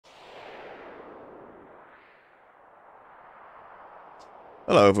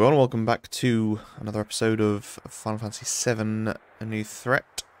Hello everyone, welcome back to another episode of Final Fantasy VII, A New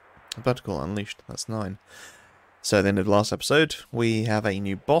Threat. Vertical Unleashed, that's 9. So at the end of the last episode, we have a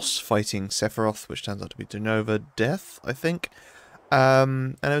new boss fighting Sephiroth, which turns out to be Jenova-DEATH, I think.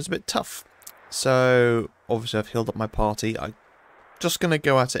 And it was a bit tough. So, obviously I've healed up my party. I'm just going to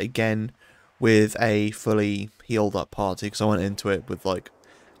go at it again with a fully healed up party, because I went into it with like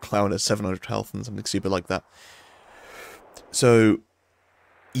Cloud at 700 health and something stupid like that. So,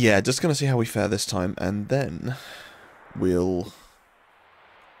 yeah, just going to see how we fare this time, and then we'll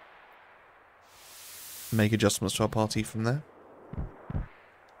make adjustments to our party from there.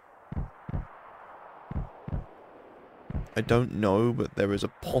 I don't know, but there is a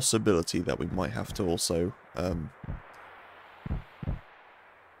possibility that we might have to also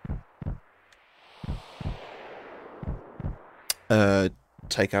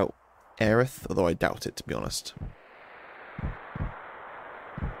take out Aerith, although I doubt it, to be honest.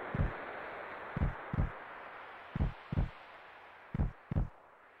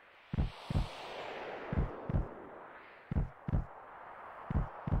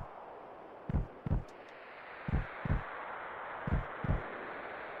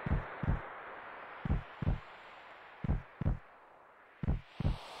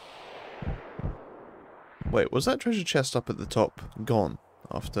 Wait, was that treasure chest up at the top gone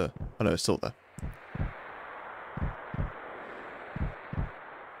after... Oh no, it's still there.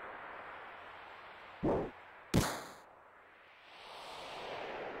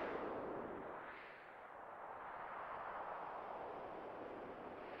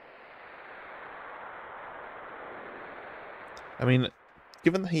 I mean,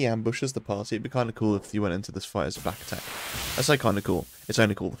 given that he ambushes the party, it'd be kind of cool if you went into this fight as a back attack. I say kind of cool. It's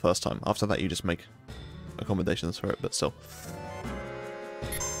only cool the first time. After that, you just make accommodations for it, but still.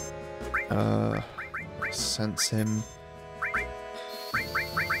 Sense him.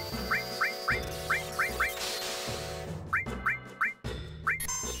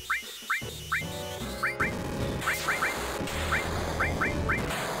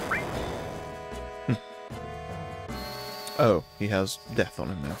 Oh, he has death on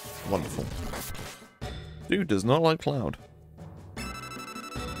him now. Wonderful. Dude does not like Cloud.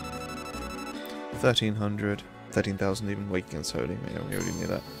 1300, 13,000 even, waking and holding. Yeah, we already knew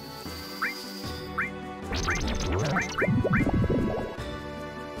that.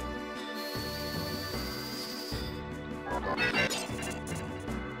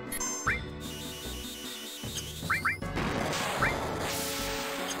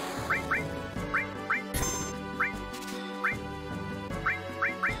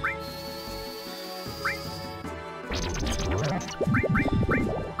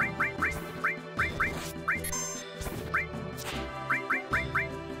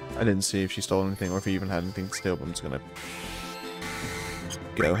 I didn't see if she stole anything or if he even had anything to steal, but I'm just gonna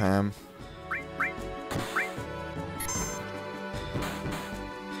go ham.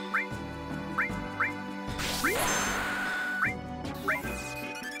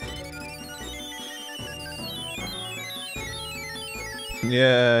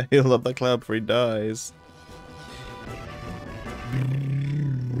 Yeah, he'll up that Cloud before he dies.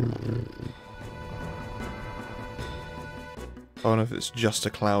 I don't know if it's just a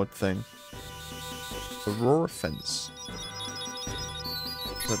Cloud thing. Aurora Fence.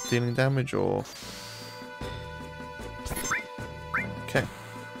 Is that dealing damage or... Okay.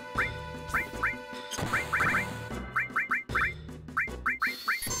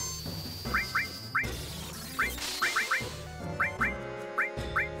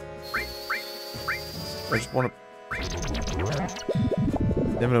 I just want to...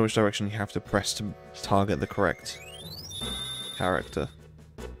 Never know which direction you have to press to target the correct character.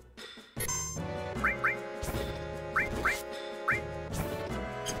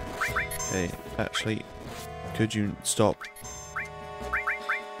 Okay, actually, could you stop?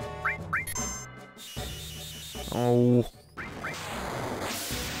 Oh.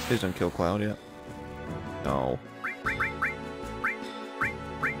 Please don't kill Cloud yet. No.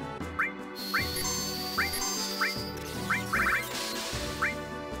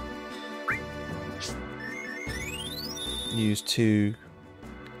 Use two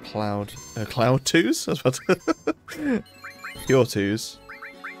Cloud 2s? I was about to Pure 2s.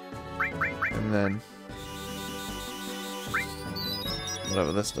 And then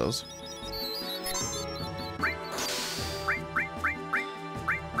whatever this does.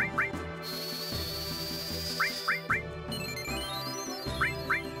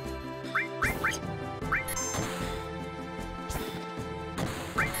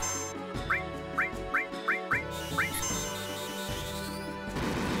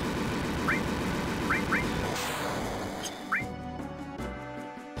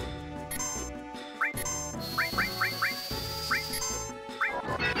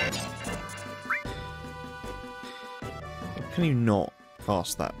 Can you not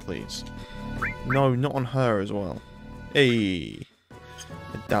cast that, please? No, not on her as well. Hey!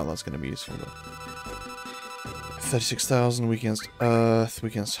 I doubt that's going to be useful, though. 36,000, weak against Earth,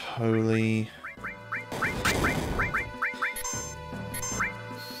 weak against Holy.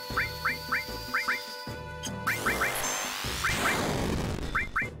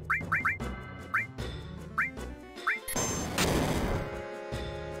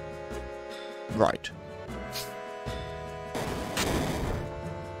 Right.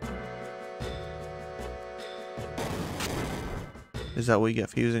 Is that what you get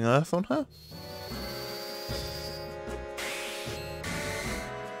for using Earth on her?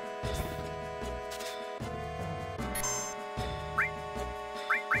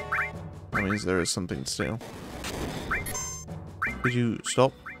 That means there is something still. Could you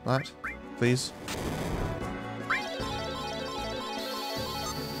stop that, please?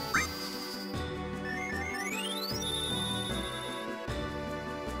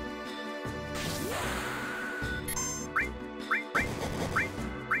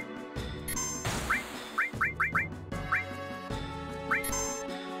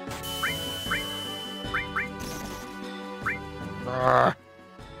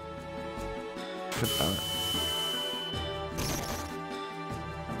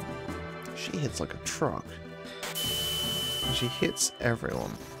 She hits like a truck. And she hits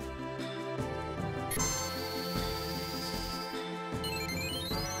everyone.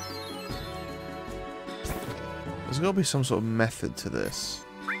 There's got to be some sort of method to this.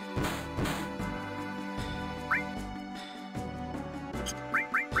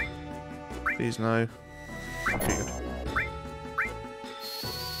 Please no. Okay, good.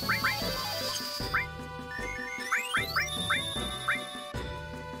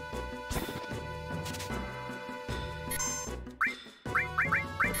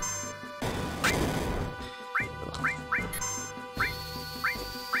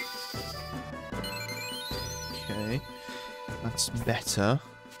 Okay, that's better.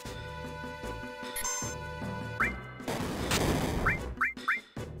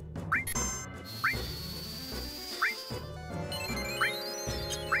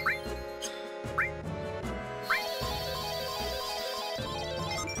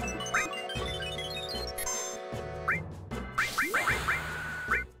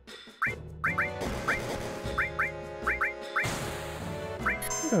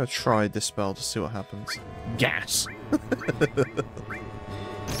 I'm gonna try this spell to see what happens. Gas!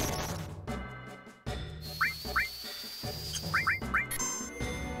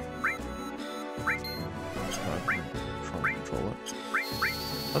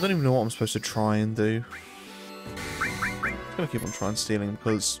 I don't even know what I'm supposed to try and do. I'm gonna keep on trying stealing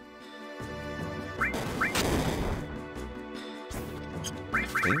because I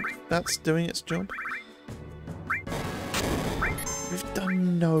think that's doing its job. We've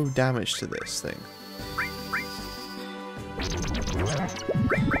done no damage to this thing.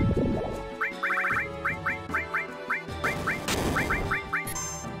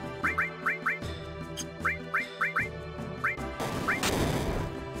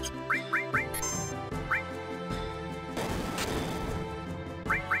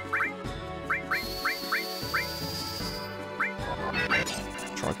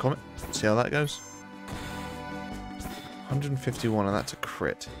 Try Comet, see how that goes. 151, and that's a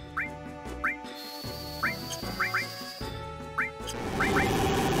crit.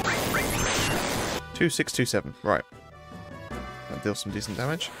 $2,627, right. That deals some decent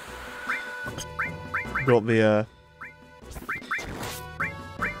damage. Got the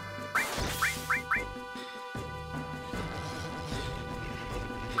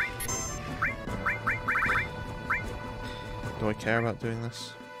do I care about doing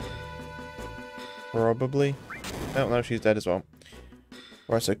this? Probably. Oh no, she's dead as well.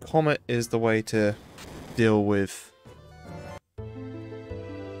 Right, so Comet is the way to deal with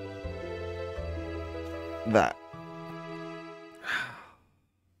that.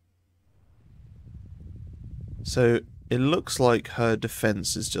 So it looks like her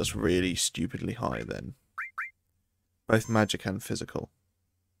defense is just really stupidly high then. Both magic and physical.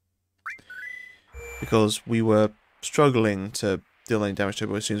 Because we were struggling to deal any damage to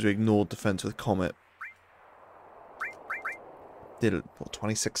her as soon as we ignored defense with Comet. Did it, what,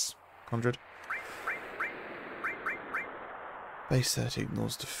 2,600? Base 30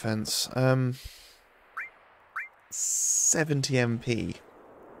 ignores defense. 70 MP.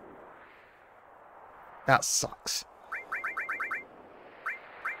 That sucks.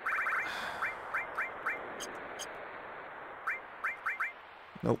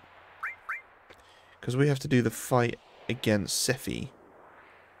 Nope. Because we have to do the fight against Sephi.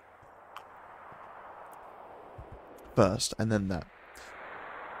 first, and then that.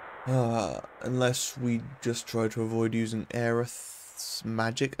 Unless we just try to avoid using Aerith's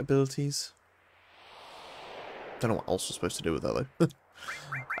magic abilities. Don't know what else we're supposed to do with that though.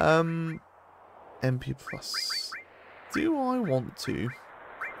 MP plus. Do I want to?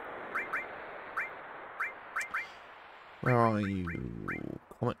 Where are you,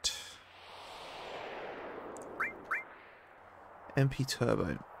 Comet? MP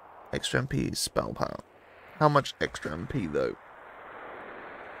turbo. Extra MP spell power. How much extra MP though?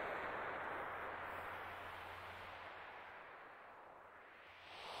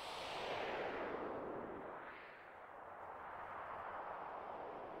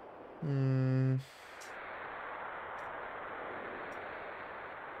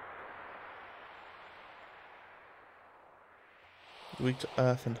 Weak to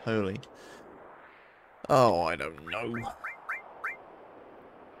earth and holy. Oh, I don't know.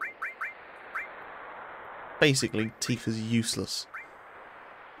 Basically, Tifa's useless.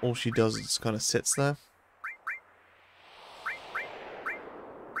 All she does is kind of sits there.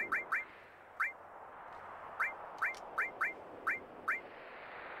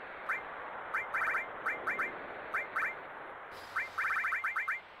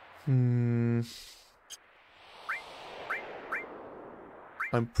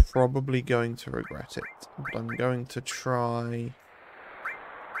 I'm probably going to regret it, but I'm going to try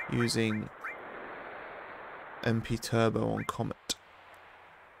using MP Turbo on Comet.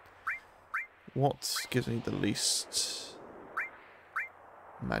 What gives me the least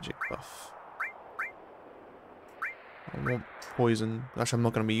magic buff? I want poison. Actually, I'm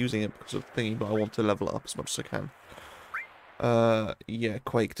not going to be using it because of thingy, but I want to level it up as much as I can. Yeah,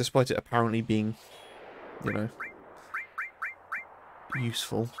 Quake, despite it apparently being, you know,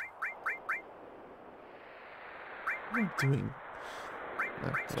 useful. What am I doing?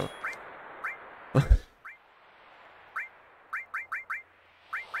 No, hello.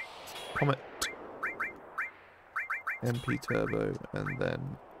 Comet. MP Turbo, and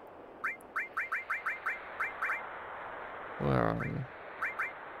then... Where are you?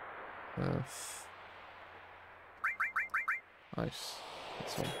 Earth. Nice.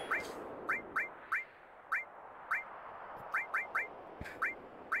 This one.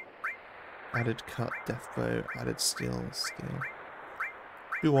 Added cut, death bow, added steel.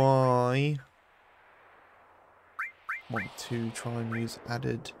 Do I want to try and use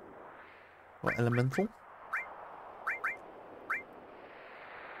added what, elemental?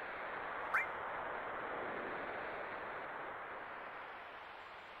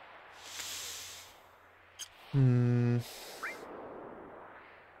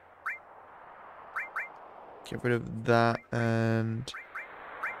 Get rid of that and...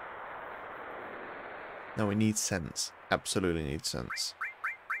 No, we need sense. Absolutely need sense.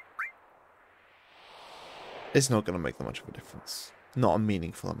 It's not going to make that much of a difference. Not a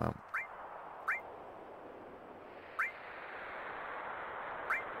meaningful amount.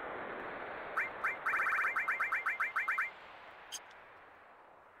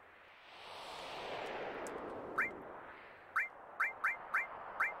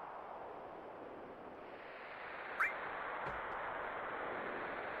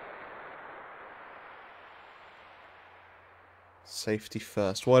 Safety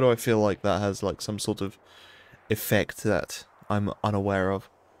first. Why do I feel like that has like some sort of effect that I'm unaware of?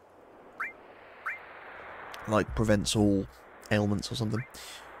 Like prevents all ailments or something.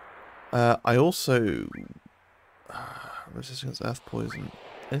 I also resist against earth poison.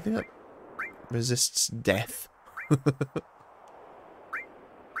 Anything that resists death.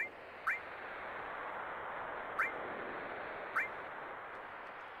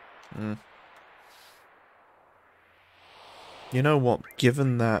 You know what?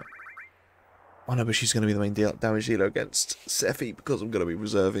 Given that... Oh no, but she's going to be the main damage dealer against Sephi because I'm going to be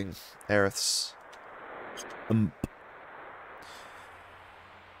reserving Aerith's...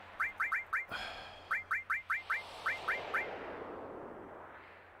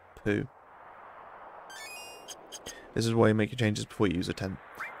 Poo. This is why you make your changes before you use a 10.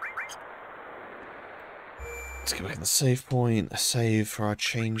 Let's go back in the save point. A save for our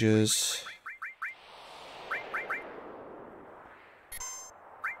changes.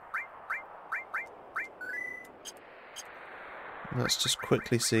 Let's just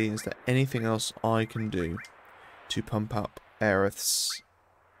quickly see, is there anything else I can do to pump up Aerith's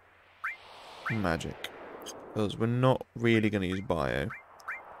magic? Because we're not really going to use bio.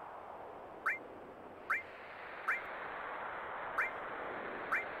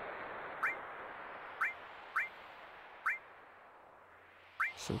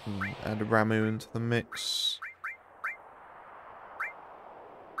 So we can add Ramu into the mix.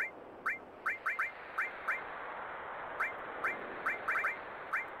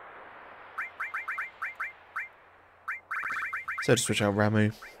 So to switch out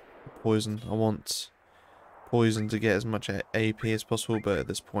Ramu, poison. I want poison to get as much AP as possible, but at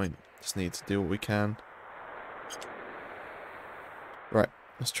this point, just need to do what we can. Right,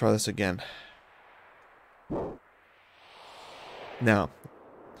 let's try this again. Now,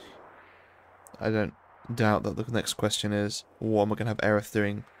 I don't doubt that the next question is, what am I going to have Aerith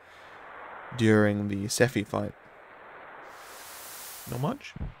doing during the Sephi fight? Not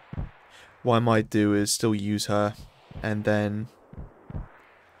much. What I might do is still use her, and then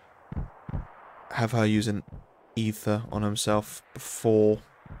have her use an ether on himself before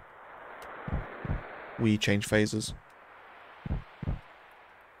we change phases.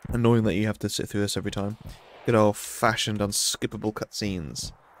 Annoying that you have to sit through this every time. Good old-fashioned unskippable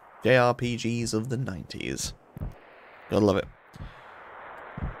cutscenes. JRPGs of the 90s. Gotta love it.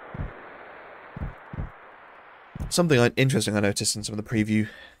 Something interesting I noticed in some of the preview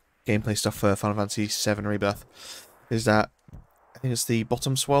gameplay stuff for Final Fantasy VII Rebirth is that I think it's the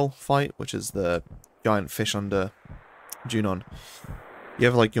bottom swell fight, which is the giant fish under Junon. You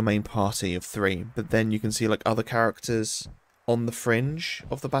have like your main party of 3, but then you can see like other characters on the fringe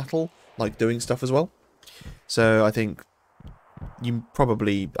of the battle, like doing stuff as well. So I think you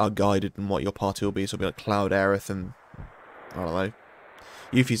probably are guided in what your party will be. So it'll be like Cloud, Aerith, and I don't know.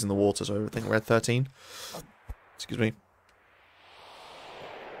 Yuffie's in the water, so I think Red 13. Excuse me.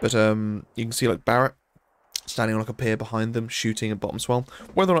 But you can see like Barrett standing on like a pier behind them, shooting a bottom swell.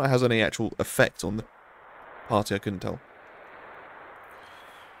 Whether or not it has any actual effect on the party, I couldn't tell.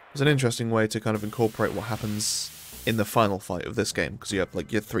 It's an interesting way to kind of incorporate what happens in the final fight of this game, because you have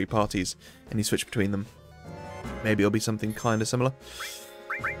like your 3 parties and you switch between them. Maybe it'll be something kind of similar.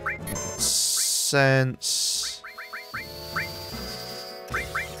 Sense.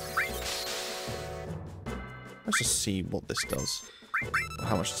 Let's just see what this does. Or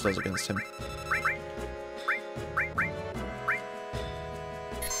how much this does against him.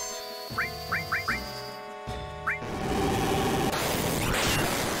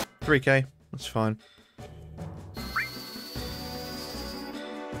 $3K, that's fine.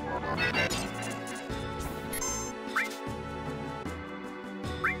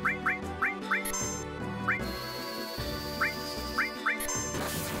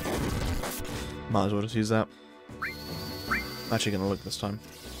 Might as well just use that. I'm actually going to look this time.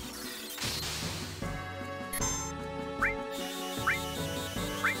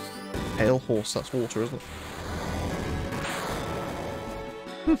 Pale horse, that's water, isn't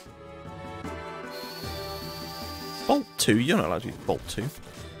it? Bolt 2? You're not allowed to use Bolt 2.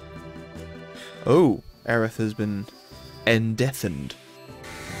 Oh, Aerith has been endeathened.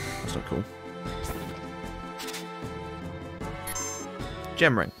 That's not cool.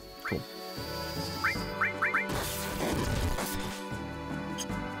 Gem ring. Cool.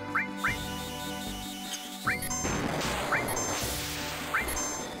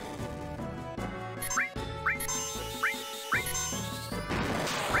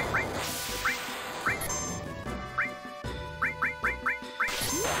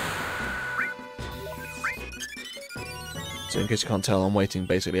 So in case you can't tell, I'm waiting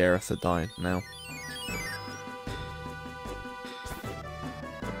basically Aerith to die now.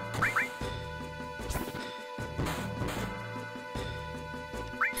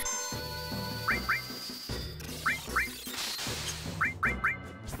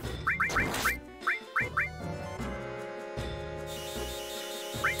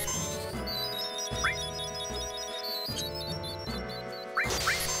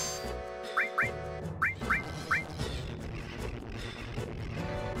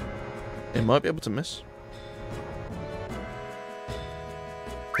 It might be able to miss.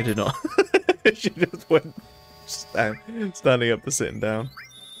 It did not. She just went standing up to sitting down.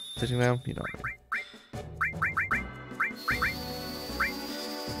 Sitting down? You know what I mean.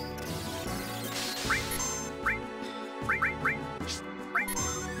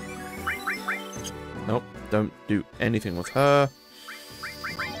 Nope, don't do anything with her.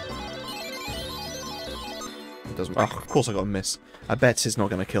 It doesn't. Oh, of course I got a miss. I bet it's not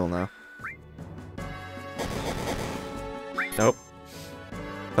going to kill now. Nope.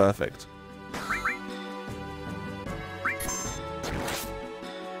 Perfect.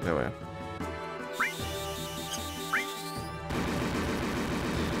 There we are.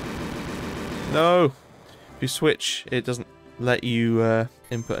 No! If you switch, it doesn't let you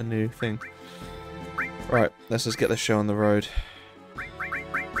input a new thing. Right, let's just get this show on the road.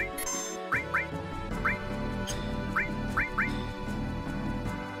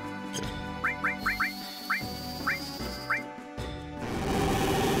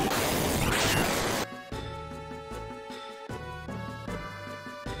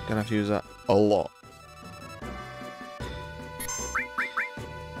 Gonna have to use that a lot.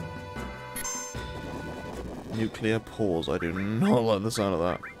 Nuclear pause. I do not like the sound of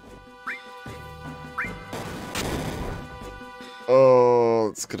that. Oh,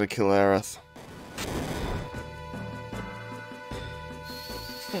 it's gonna kill Aerith.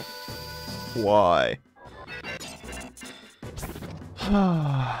 Why?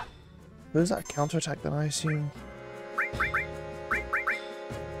 Was that counterattack then, I assume?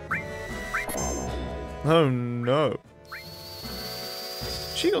 Oh no.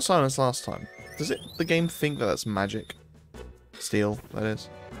 She got silenced last time. Does the game think that that's magic? Steel, that is.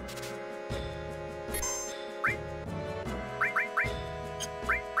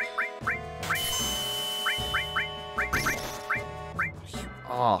 You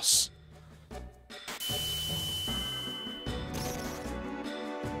arse.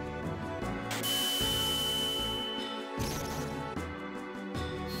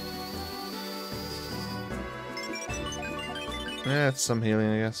 Yeah, it's some healing,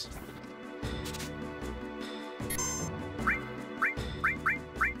 I guess.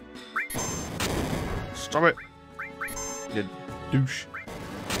 Stop it! You douche.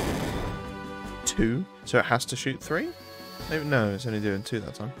 2? So it has to shoot 3? Maybe, no, it's only doing 2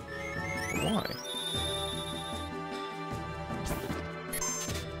 that time. Why?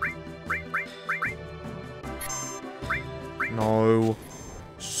 No.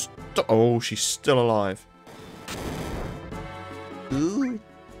 Stop. Oh, she's still alive. Ooh.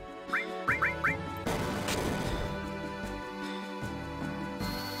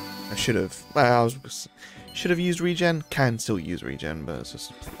 I should have. Well, should have used regen. Can still use regen, but it's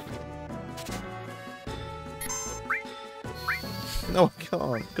just. No, I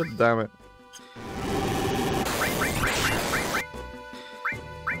can't. God damn it.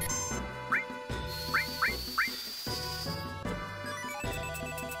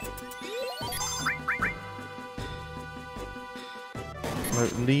 No,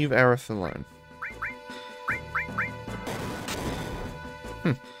 leave Aerith alone.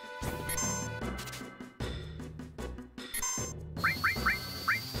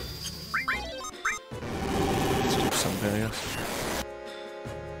 Let's do something, I guess.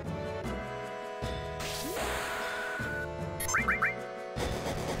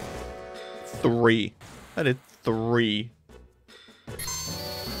 Three. I did 3.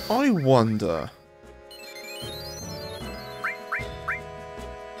 I wonder...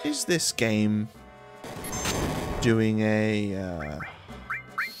 Is this game doing a,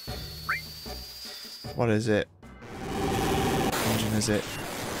 what is it? What engine is it?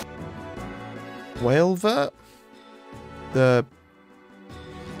 Whalevert? The...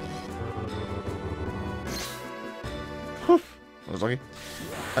 I was lucky.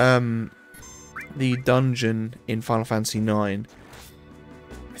 The dungeon in Final Fantasy IX.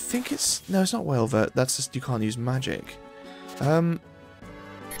 I think it's... No, it's not Whalevert. That's just you can't use magic.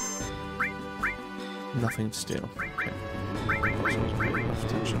 Nothing to steal. Okay. Enough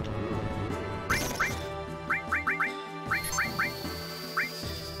attention.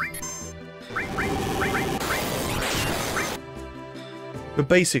 But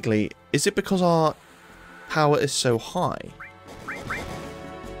basically, is it because our power is so high?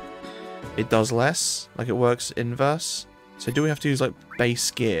 It does less? Like it works inverse? So do we have to use like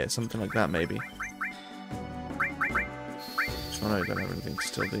base gear? Something like that maybe? Oh no, you don't have anything to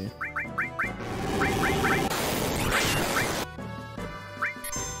steal, do you?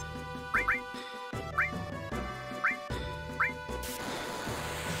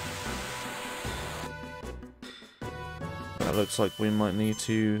 That looks like we might need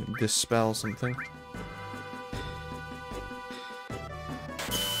to dispel something.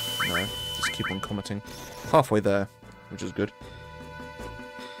 No, just keep on commenting. Halfway there, which is good.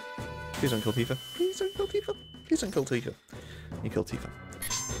 Please don't kill Tifa. Please don't kill Tifa. Please don't kill Tifa. You kill Tifa.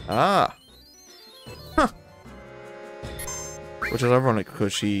 Ah! Huh! Which is ironic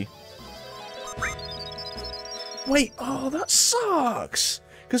because she... Wait, oh, that sucks!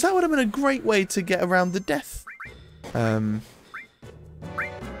 Because that would have been a great way to get around the death.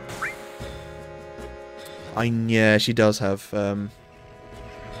 Yeah, she does have,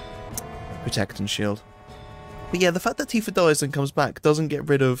 protect and shield. But yeah, the fact that Tifa dies and comes back doesn't get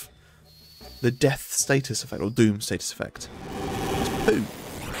rid of the death status effect, or doom status effect. It's poo.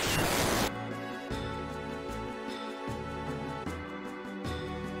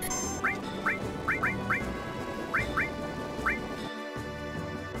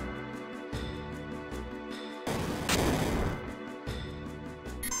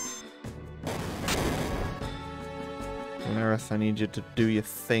 Aerith, I need you to do your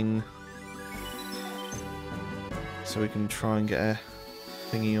thing. So we can try and get a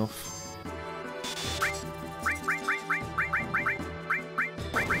thingy off.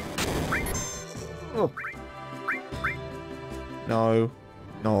 Oh. No.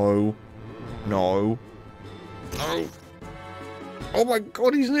 No. No. No. Oh my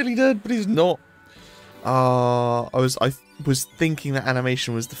god, he's nearly dead, but he's not. I was thinking that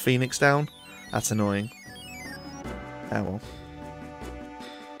animation was the Phoenix down. That's annoying. Oh well.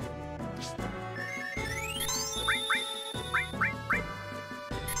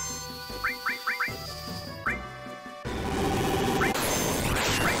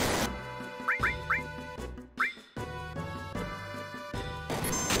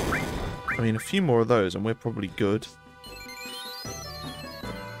 I mean, a few more of those and we're probably good.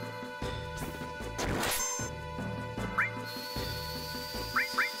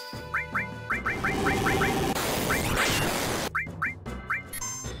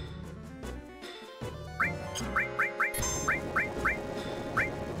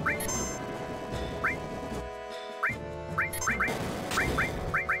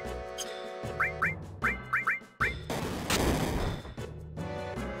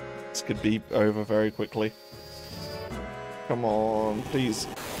 Could be over very quickly. Come on, please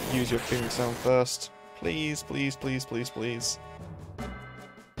use your Phoenix sound first. Please, please, please, please, please.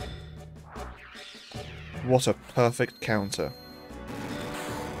 What a perfect counter.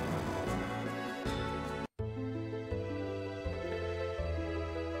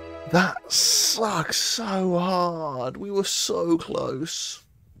 That sucks so hard. We were so close.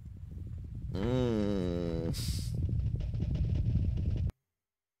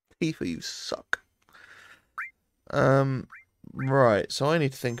 Tifa, you suck. Right, so I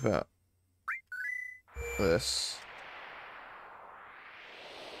need to think about this.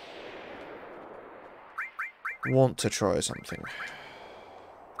 Want to try something.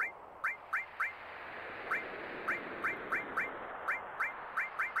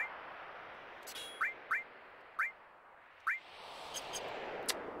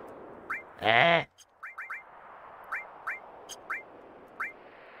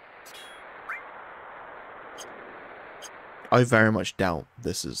 I very much doubt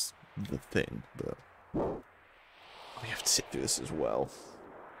this is the thing, but we have to sit through this as well.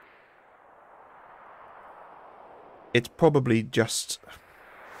 It's probably just...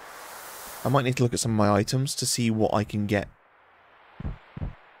 I might need to look at some of my items to see what I can get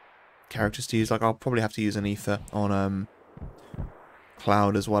characters to use. Like, I'll probably have to use an ether on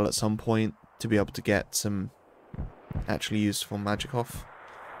Cloud as well at some point to be able to get some actually useful magic off.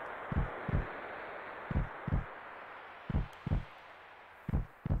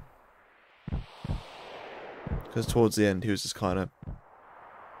 Because towards the end, he was just kind of...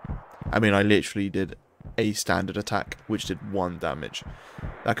 I mean, I literally did a standard attack, which did 1 damage.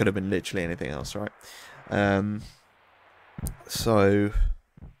 That could have been literally anything else, right? So...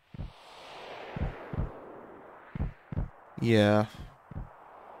 yeah.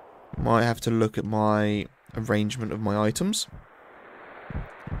 Might have to look at my arrangement of my items.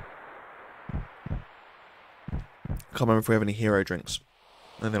 Can't remember if we have any hero drinks.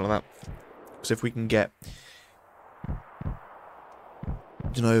 Anything like that. Because if we can get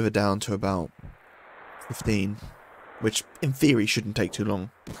Jenova down to about 15, which in theory shouldn't take too long.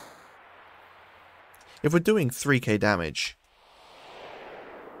 If we're doing 3k damage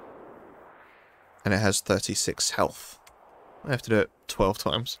and it has 36 health, I have to do it 12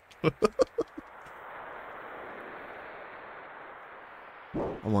 times. I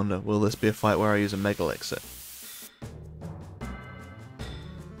wonder, will this be a fight where I use a Mega Elixir?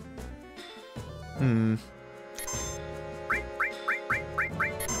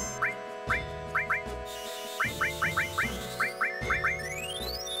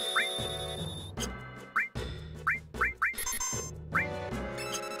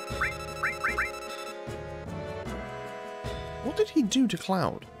 What did he do to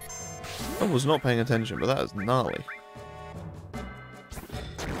Cloud? I was not paying attention, but that is gnarly.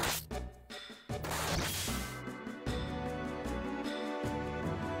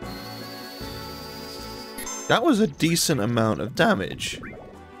 That was a decent amount of damage.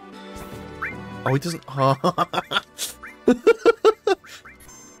 Oh, he doesn't...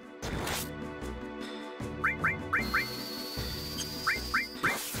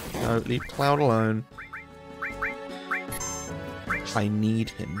 No, leave Cloud alone. I need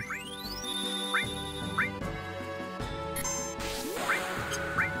him.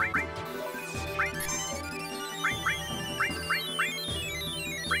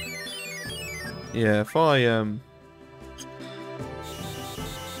 Yeah, if I,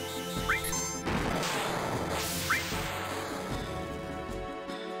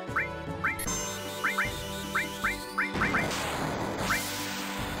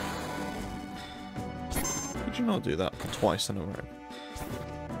 Could you not do that twice in a row?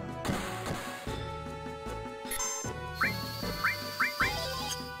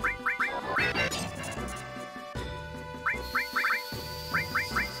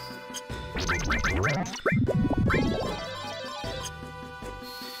 That's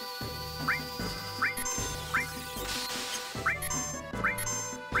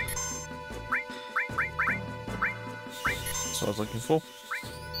what I was looking for.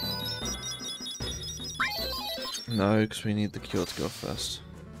 No, because we need the cure to go first.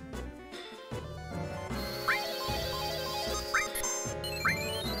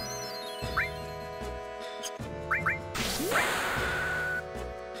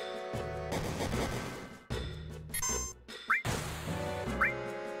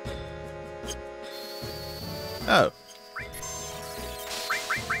 Oh.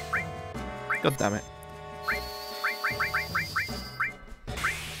 God damn it.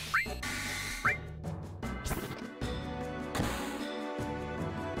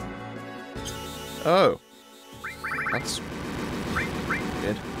 Oh. That's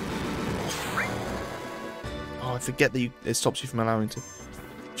weird. Oh, I forget that it stops you from allowing to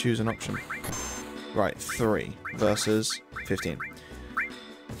choose an option. Right, 3 versus 15.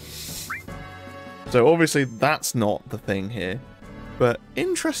 So obviously that's not the thing here. But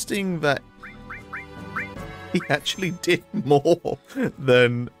interesting that he actually did more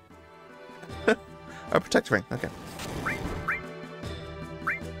than a protector ring. Okay.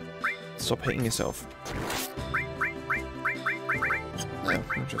 Stop hitting yourself. No,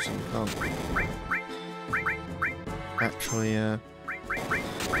 interesting. You can't actually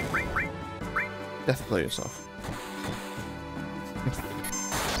death blow yourself.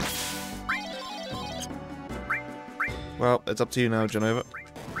 Well, it's up to you now, Jenova.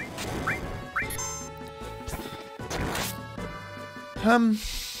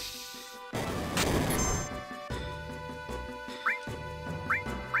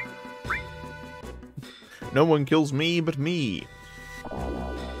 No one kills me but me.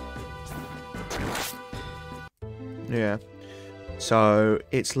 Yeah. So,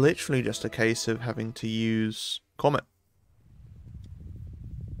 it's literally just a case of having to use Comet.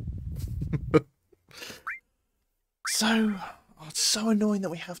 So, oh, it's so annoying that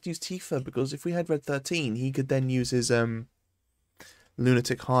we have to use Tifa, because if we had Red 13, he could then use his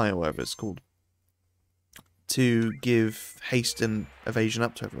Lunatic High, or whatever it's called, to give haste and evasion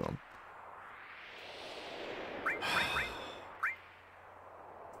up to everyone.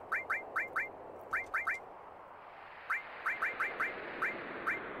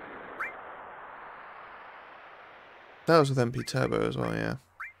 That was with MP Turbo as well, yeah.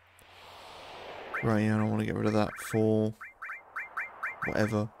 Right, yeah, I don't want to get rid of that for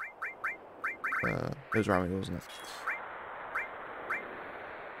whatever. It was Rami, wasn't it?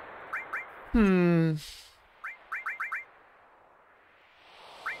 Hmm.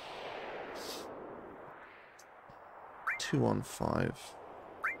 Two on 5.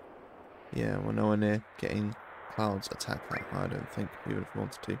 Yeah, we're nowhere near getting Cloud's attack that high, I don't think, even if we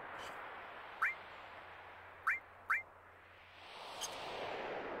wanted to.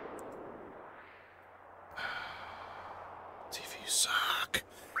 TV, you suck.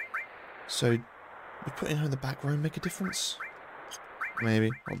 So, would putting her in the back row make a difference?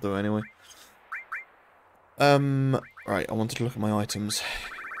 Maybe. I'll do it anyway. Right, I wanted to look at my items.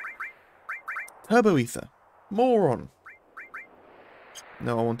 Turbo Ether. Moron.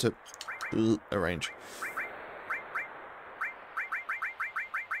 No, I want to arrange.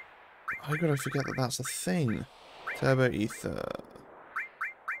 How could I forget that that's a thing? Turbo Ether.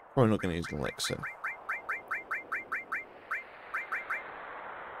 Probably not going to use an elixir.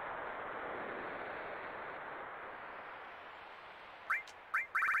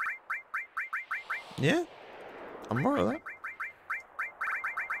 Yeah, I'm alright with that.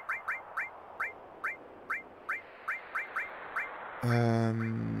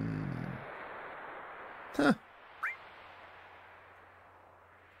 Huh.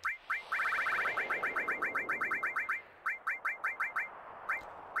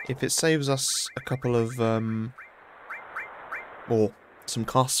 If it saves us a couple of, or some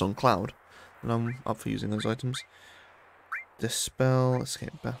casts on Cloud, then I'm up for using those items. Dispel,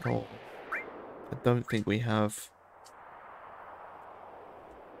 escape battle. I don't think we have...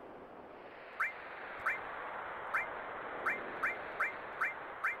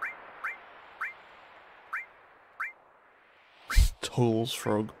 Toggles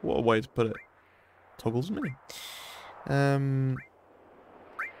frog. What a way to put it. Toggles mini.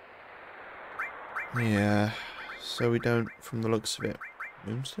 Yeah. So we don't, from the looks of it,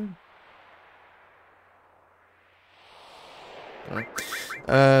 Moonstone?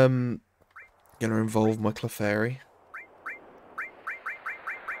 Gonna involve my Clefairy.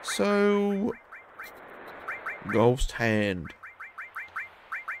 So... Ghost Hand.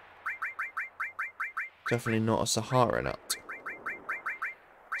 Definitely not a Sahara nut.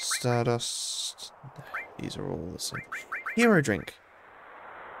 Stardust. These are all the same. Hero drink.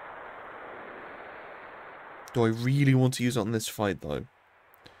 Do I really want to use it on this fight, though?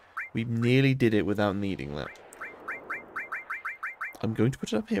 We nearly did it without needing that. I'm going to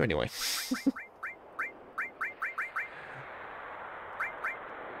put it up here anyway.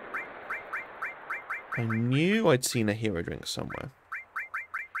 I knew I'd seen a hero drink somewhere.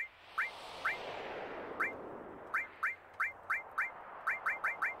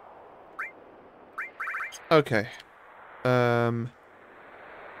 Okay.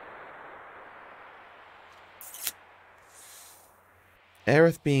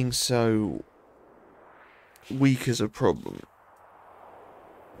 Aerith being so weak is a problem.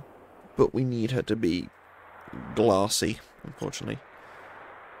 But we need her to be glassy, unfortunately.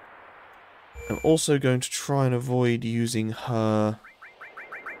 I'm also going to try and avoid using her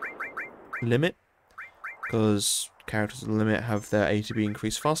limit, because characters with the limit have their A to B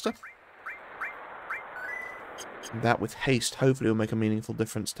increased faster. That with haste hopefully will make a meaningful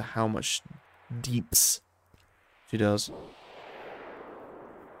difference to how much deeps she does.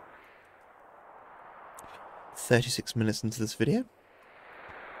 36 minutes into this video.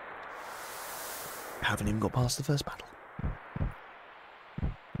 Haven't even got past the first battle.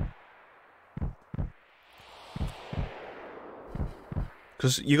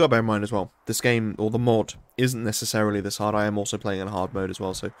 Because you got to bear in mind as well, this game, or the mod, isn't necessarily this hard. I am also playing in hard mode as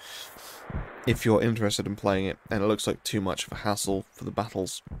well, so if you're interested in playing it, and it looks like too much of a hassle for the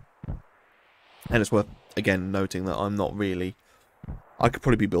battles, and it's worth, again, noting that I'm not really... I could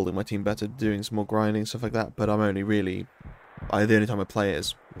probably be building my team better, doing some more grinding, stuff like that, but I'm only really... the only time I play it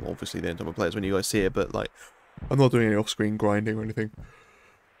is... Obviously, the only time I play it is when you guys see it, but, like, I'm not doing any off-screen grinding or anything.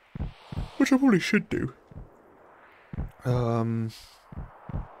 Which I probably should do.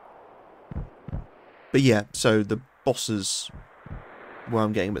 But yeah, so the bosses where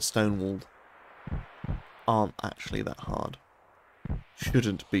I'm getting a bit stonewalled aren't actually that hard.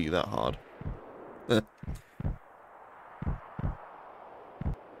 Shouldn't be that hard.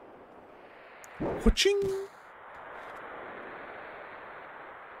 Whatching?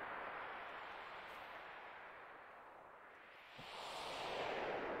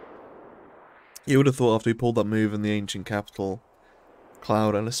 You would have thought after we pulled that move in the ancient capital,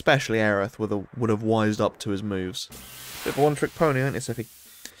 Cloud, and especially Aerith, would have wised up to his moves. Bit of a one-trick pony, aren't you, Siffy?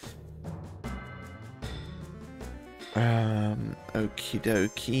 Okie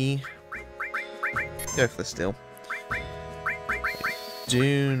dokie. Go for the steal.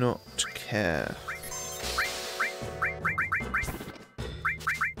 Do not care.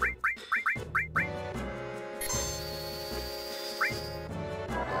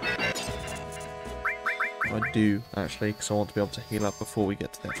 I do, actually, because I want to be able to heal up before we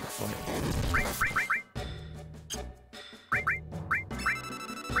get to the actual fight.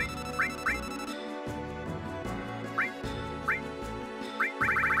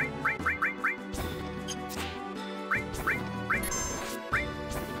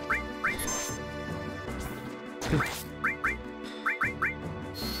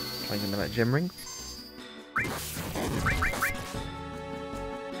 Try and give me that gem ring.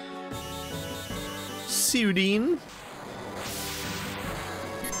 Sudine.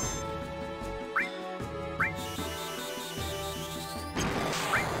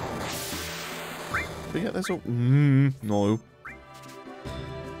 Did we get this all? No.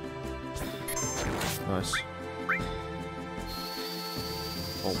 Nice.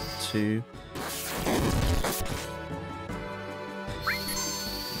 Ult 2.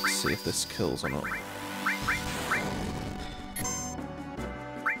 Let's see if this kills or not.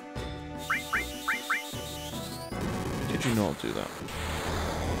 Did you not do that?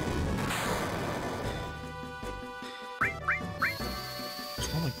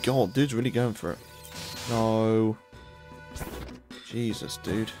 Oh my god, dude's really going for it. No. Jesus,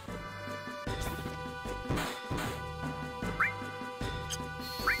 dude.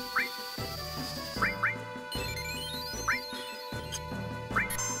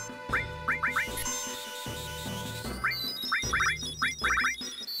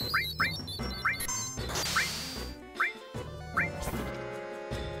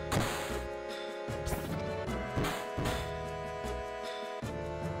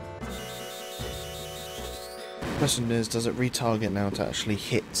 Question is, does it retarget now to actually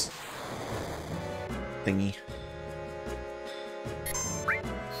hit thingy?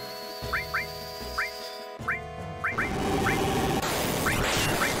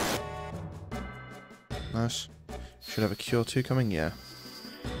 Nice. Should have a cure 2 coming, yeah.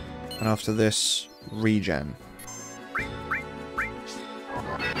 And after this, regen.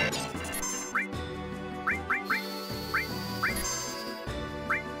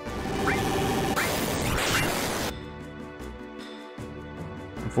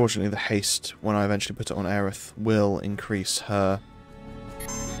 Unfortunately, the haste, when I eventually put it on Aerith, will increase her...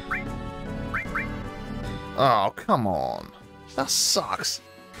 Oh, come on. That sucks.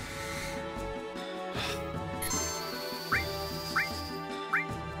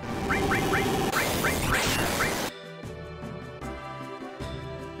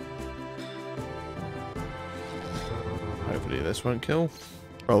 Hopefully this won't kill.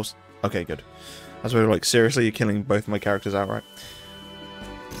 Oh, okay, good. That's where, like, seriously, you're killing both my characters outright.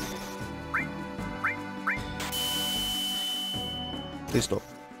 Please stop.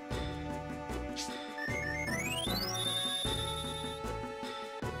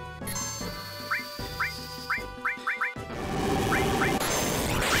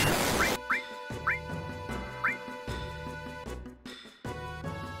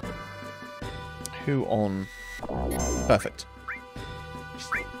 Who on? Perfect.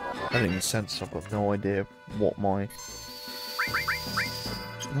 That didn't make sense. I've got no idea what my...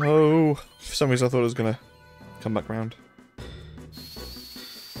 No! For some reason I thought it was gonna come back round.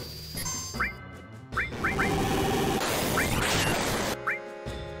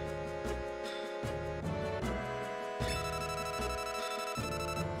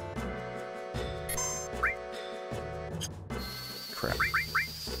 Crap.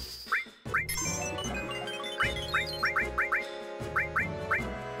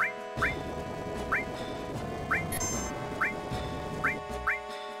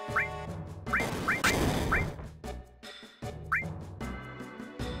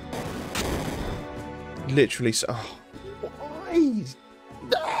 Literally so... Oh, why?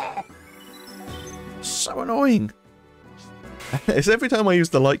 Ah, so annoying. It's every time I use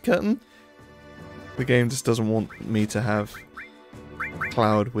the light curtain, the game just doesn't want me to have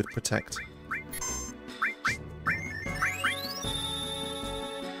Cloud with Protect.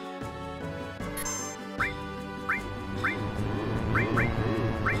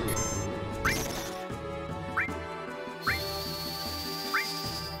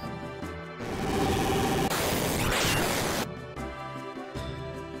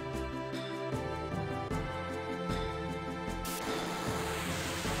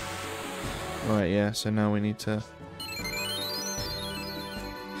 Right, yeah, so now we need to...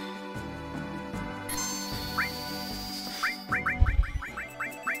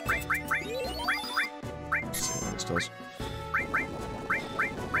 Let's see what this does.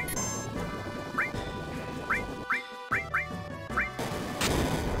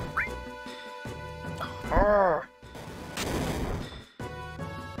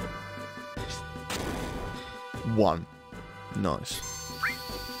 One. Nice.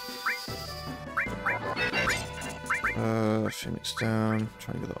 Phoenix down.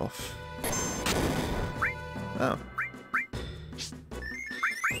 Try and get that off. Oh.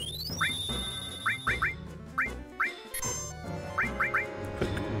 Quick.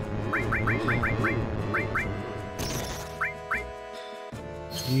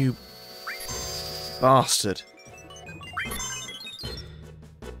 You bastard.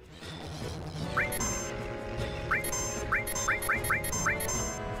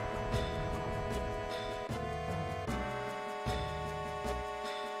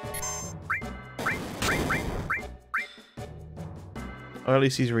 Or at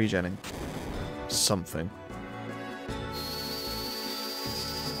least he's regenning. Something.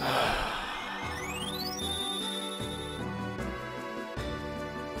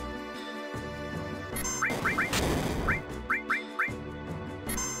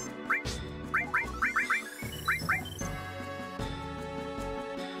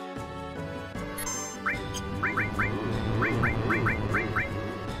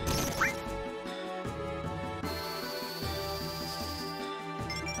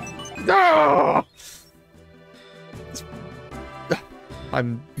 No!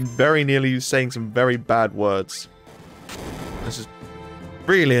 I'm very nearly saying some very bad words. This is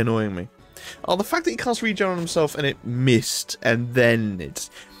really annoying me. Oh, the fact that he casts regen on himself and it missed, and then it's...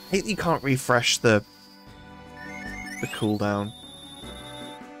 I hate that you can't refresh the cooldown.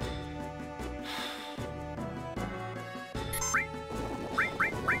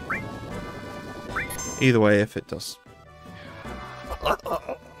 Either way, if it does.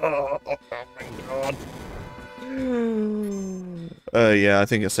 Oh my god. Yeah, I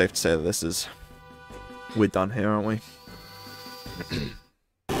think it's safe to say that this is... We're done here, aren't we?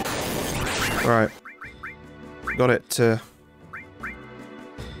 Right. Got it to...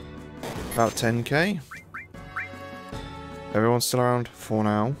 about 10k. Everyone's still around for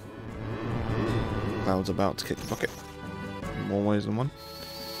now. Cloud's about to kick the bucket. In more ways than one.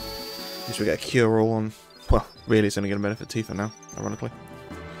 At least we get a cure all on... Well, really it's only going to benefit Tifa now, ironically.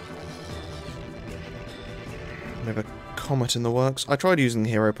 We have a Comet in the works. I tried using the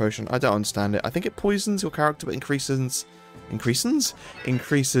hero potion. I don't understand it. I think it poisons your character, but increases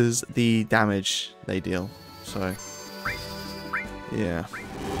the damage they deal. So, yeah.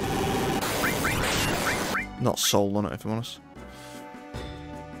 Not sold on it, if I'm honest.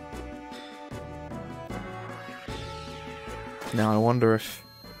 Now I wonder if...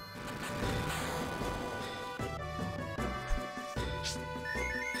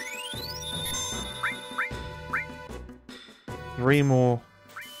 Three more,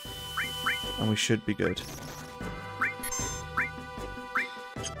 and we should be good.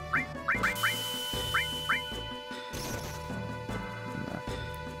 No.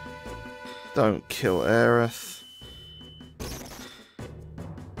 Don't kill Aerith.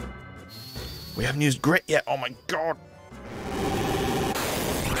 We haven't used grit yet, oh my god!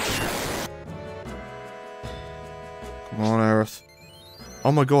 Come on, Aerith.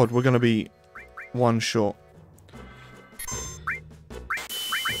 Oh my god, we're gonna be one short.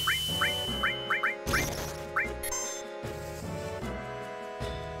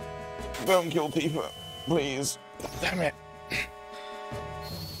 Don't kill Tifa, please. Damn it.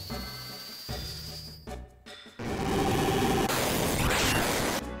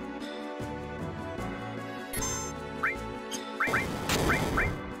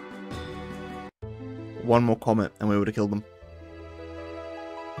 One more comet and we would have killed them.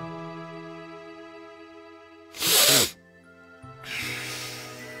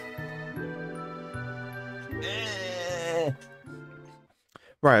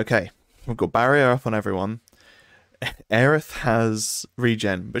 Right, okay. We've got barrier up on everyone. Aerith has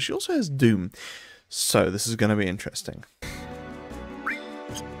regen, but she also has Doom. So this is going to be interesting.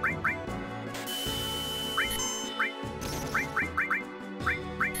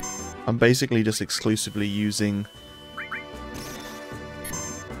 I'm basically just exclusively using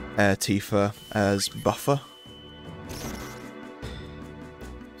Tifa as buffer.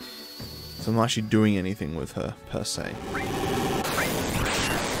 So I'm not actually doing anything with her, per se.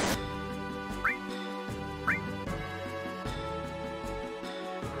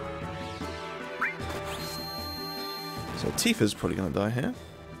 So Tifa's probably going to die here.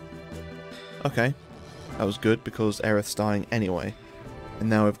 Okay. That was good because Aerith's dying anyway. And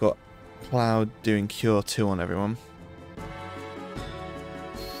now we've got Cloud doing Cure 2 on everyone.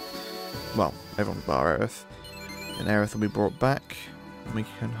 Well, everyone but Aerith. And Aerith will be brought back. And we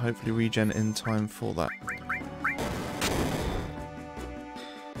can hopefully regen in time for that.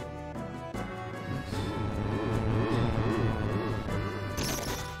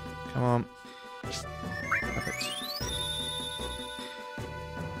 Come on. Perfect.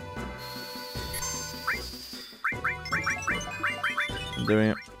 I'm doing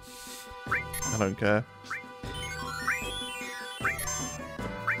it. I don't care.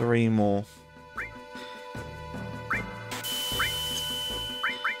 3 more.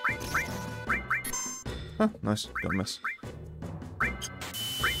 Huh, nice. Got a miss.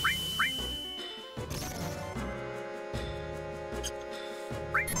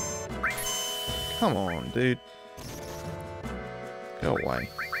 Come on, dude. Go away.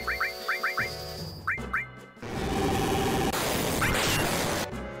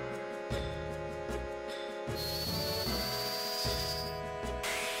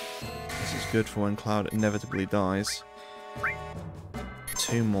 This is good for when Cloud inevitably dies.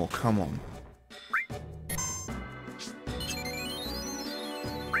 2 more, come on.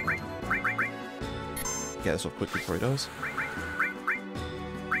 Get this off quickly before he dies.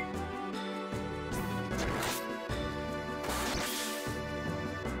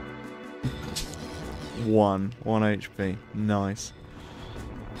 One HP. Nice.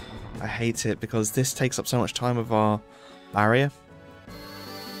 I hate it because this takes up so much time of our barrier.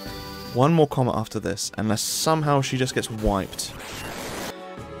 1 more comet after this, unless somehow she just gets wiped.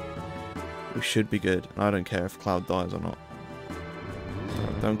 We should be good. I don't care if Cloud dies or not.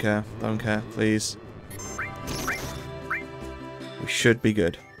 Don't care. Don't care. Please. We should be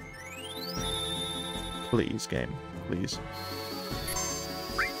good. Please, game. Please.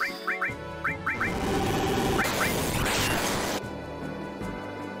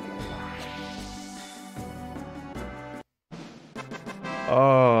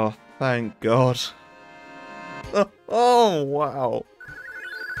 Oh, thank God. Oh, wow.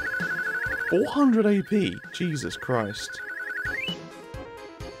 400 AP. Jesus Christ.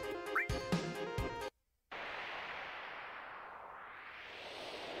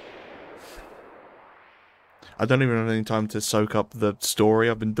 I don't even have any time to soak up the story.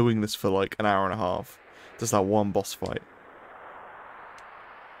 I've been doing this for like an hour and a half. Just that one boss fight.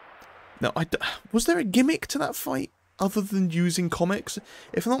 Now, was there a gimmick to that fight other than using comics?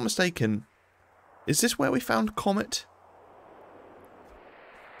 If I'm not mistaken, is this where we found Comet?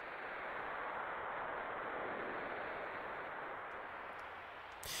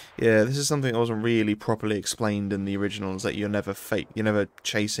 Yeah, this is something that wasn't really properly explained in the originals, that you're never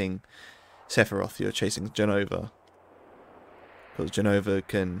chasing Sephiroth, you're chasing Jenova. Because Jenova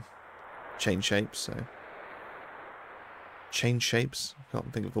can change shapes, so... Change shapes? I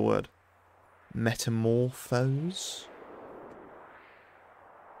can't think of the word. Metamorphose?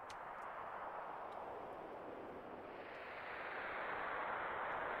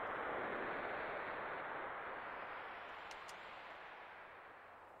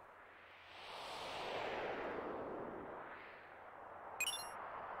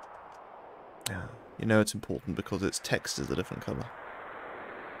 Yeah. You know it's important because its text is a different colour.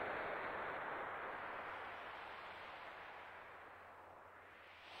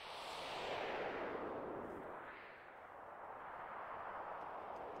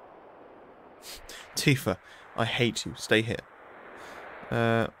 Tifa, I hate you. Stay here.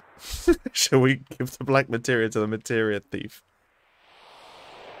 Shall we give the black materia to the materia thief?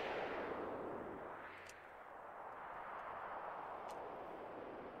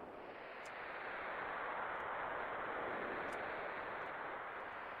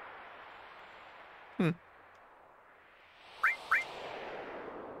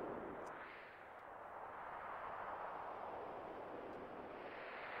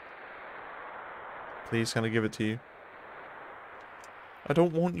 Please, can I give it to you? I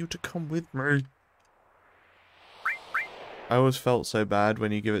don't want you to come with me. I always felt so bad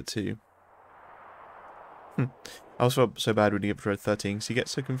when you give it to... I always felt so bad when you give it to Red 13, because he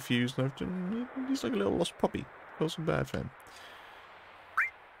gets so confused. And he's like a little lost puppy. I feel so bad for him.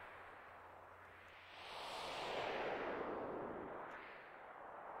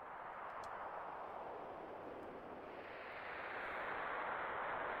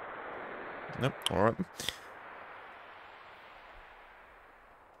 Nope, alright.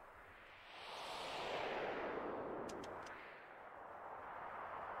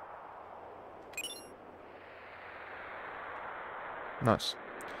 Nice.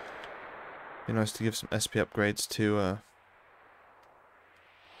 Be nice to give some SP upgrades to,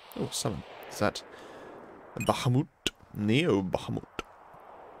 oh, summon. Is that Bahamut? Neo Bahamut.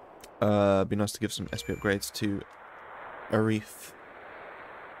 Be nice to give some SP upgrades to Arith.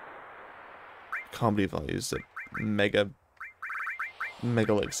 Can't believe I used a Mega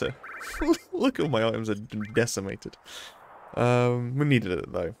Elixir. Look at my items are decimated. We needed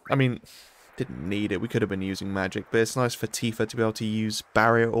it though. I mean, didn't need it. We could have been using magic, but it's nice for Tifa to be able to use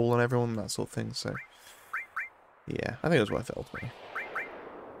barrier all on everyone, that sort of thing. So, yeah, I think it was worth it ultimately.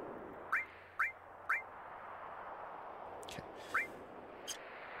 Okay.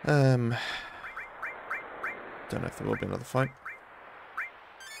 Don't know if there will be another fight.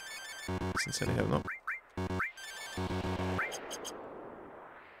 Sincerely hope not.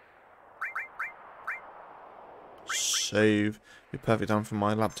 Save. Be perfect time for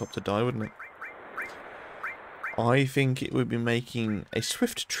my laptop to die, wouldn't it? I think it would be making a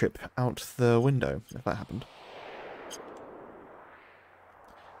swift trip out the window if that happened.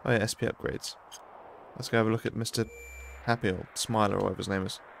 Oh yeah, SP upgrades. Let's go have a look at Mr. Happy or Smiler or whatever his name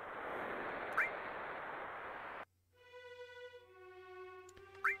is.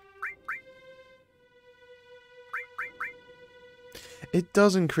 It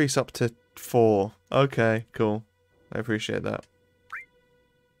does increase up to 4. Okay, cool. I appreciate that.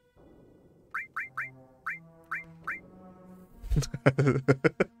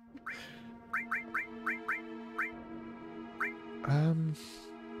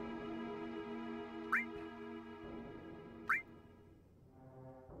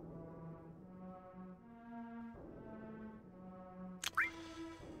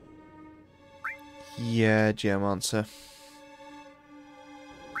 Yeah, Geomancer.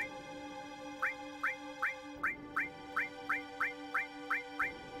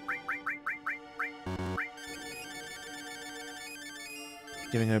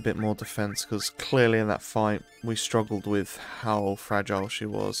 Giving her a bit more defense, because clearly in that fight we struggled with how fragile she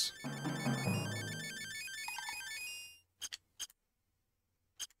was.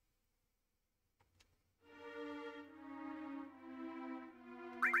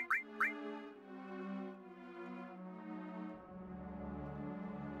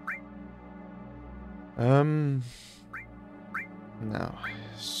 No.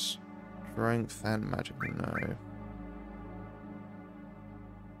 Strength and magic, no.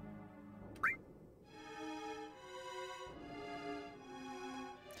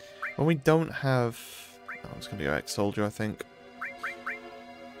 Well, we don't have... Oh, it's going to go ex-soldier, I think.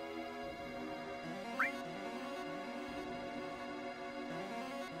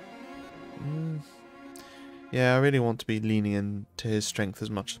 Yeah, I really want to be leaning into his strength as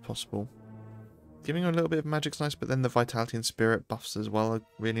much as possible. giving her a little bit of magic's nice, but then the vitality and spirit buffs as well are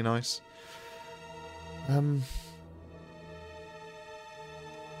really nice.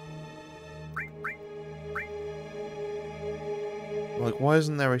 Like, why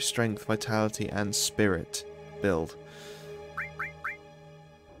isn't there a strength, vitality, and spirit build?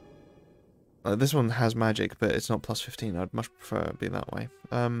 This one has magic, but it's not plus 15. I'd much prefer it be that way.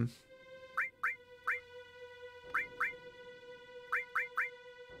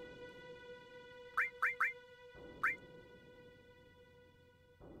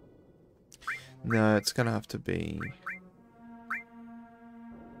 No, it's gonna have to be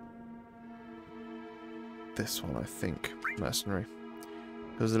this one, I think. Mercenary.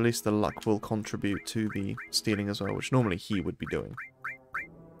 Because at least the luck will contribute to the stealing as well, which normally he would be doing.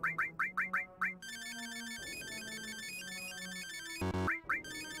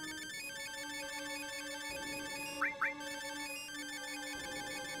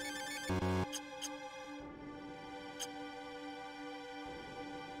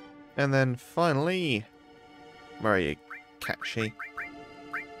 And then finally, where are you, Catchy?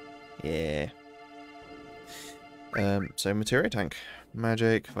 Yeah. So materia tank,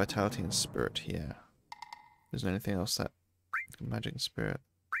 magic, vitality, and spirit. Yeah. Isn't anything else that magic and spirit?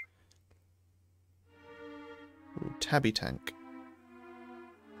 Ooh, tabby tank.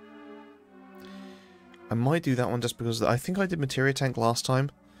 I might do that one just because I think I did materia tank last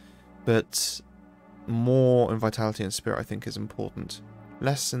time, but more in vitality and spirit I think is important.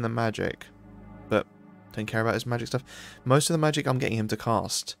 Less in the magic, but don't care about his magic stuff. Most of the magic I'm getting him to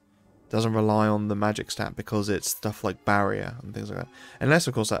cast doesn't rely on the magic stat because it's stuff like barrier and things like that. Unless,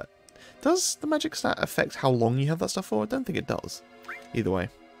 of course, that... Does the magic stat affect how long you have that stuff for? I don't think it does. Either way.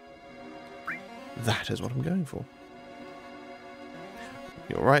 That is what I'm going for.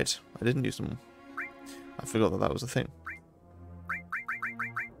 You're right. I didn't use them. I forgot that that was a thing.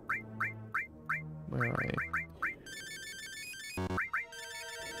 Where are you?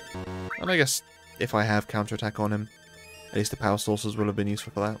 And I guess if I have counterattack on him, at least the power sources will have been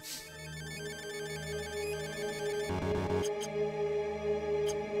useful for that.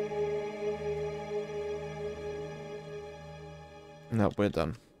 No, we're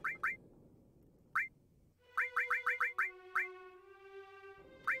done.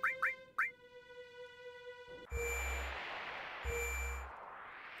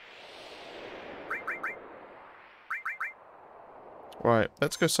 Right,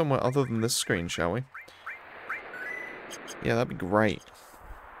 let's go somewhere other than this screen, shall we? Yeah, that'd be great.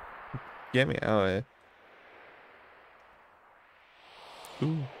 Get me out of here.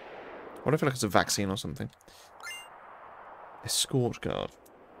 Ooh. What if it's a vaccine or something? Escort guard.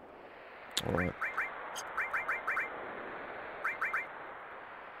 Alright.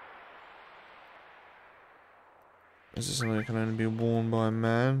 Is this something that can only be worn by a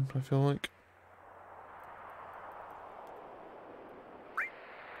man, I feel like?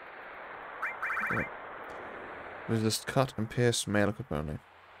 Yep. Resist cut and pierce male equip only.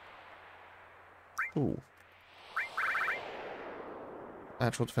 Ooh.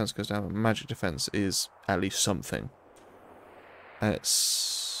 Actual defense goes down, but magic defense is at least something. And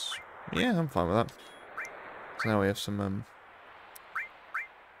it's... yeah, I'm fine with that. So now we have some,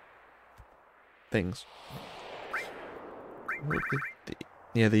 things.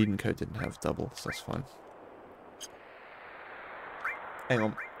 Yeah, the Eden Code didn't have double, so that's fine. Hang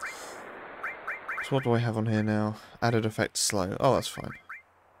on. So what do I have on here now? Added effect slow. Oh, that's fine.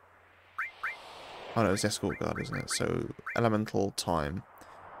 Oh no, it's Escort Guard, isn't it? So, elemental time.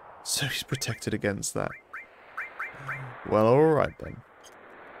 So he's protected against that. Well, alright then.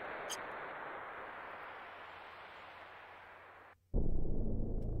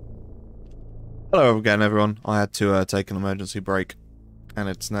 Hello again, everyone. I had to take an emergency break, and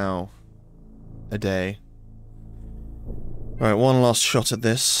it's now a day. Alright, one last shot at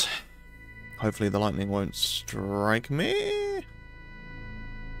this. Hopefully the lightning won't strike me.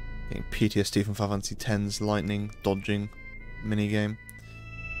 Getting PTSD from Final Fantasy X's lightning dodging minigame.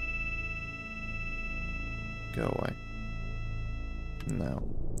 Go away. No.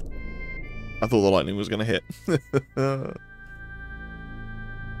 I thought the lightning was going to hit.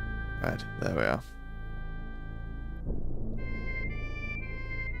 Right, there we are.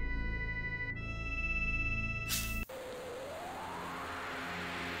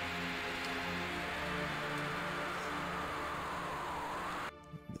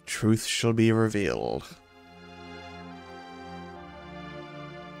 The truth shall be revealed.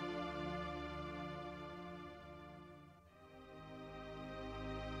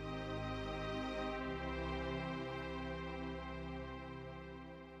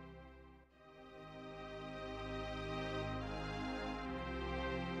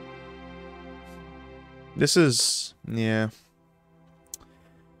 This is, yeah.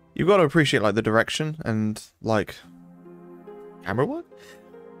 You've got to appreciate, like, the direction and, like, camera work.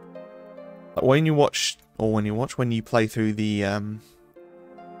 Like, when you play through the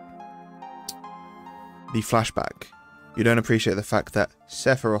flashback, you don't appreciate the fact that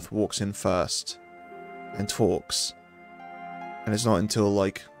Sephiroth walks in first and talks, and it's not until,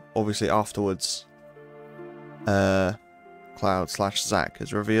 like, obviously afterwards, Cloud/Zack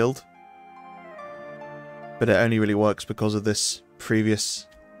is revealed. But it only really works because of this previous,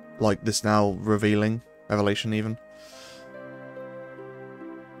 like, this now revelation even.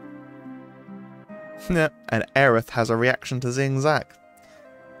 Yeah, and Aerith has a reaction to seeing Zack.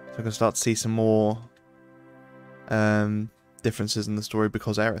 So we can start to see some more differences in the story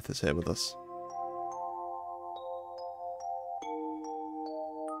because Aerith is here with us.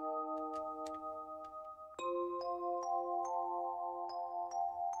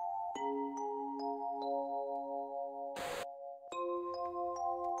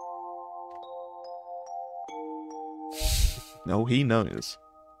 No, he knows.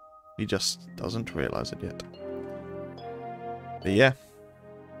 He just doesn't realise it yet. But yeah.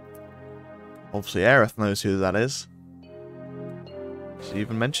 Obviously Aerith knows who that is. She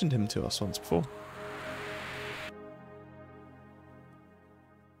even mentioned him to us once before.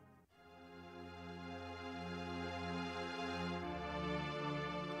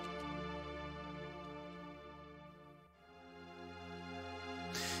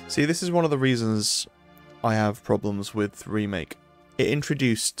 See, this is one of the reasons I have problems with Remake. It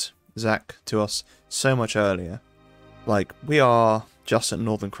introduced Zack to us so much earlier. Like, we are just at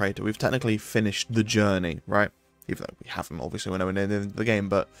Northern Crater. We've technically finished the journey, right? Even though we haven't, obviously, when we're near the game,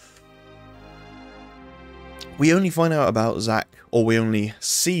 but we only find out about Zack, or we only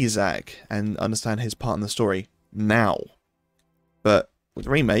see Zack and understand his part in the story now. But with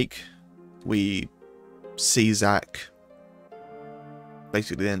Remake, we see Zack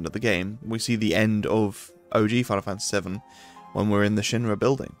basically the end of the game. We see the end of OG Final Fantasy VII when we're in the Shinra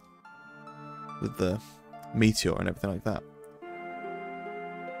building with the meteor and everything like that.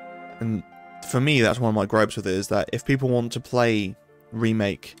 And for me, that's one of my gripes with it, is that if people want to play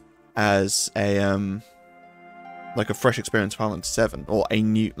Remake as a like a fresh experience of Final Fantasy VII, or a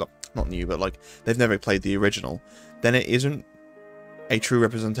new, not new, but like they've never played the original, then it isn't a true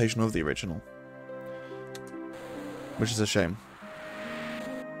representation of the original, which is a shame.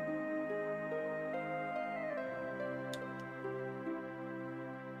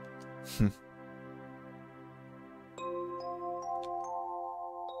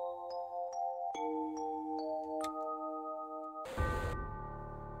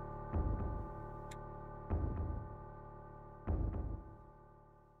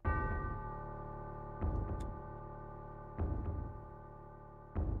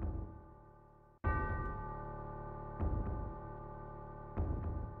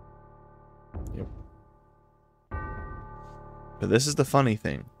 Yep. But this is the funny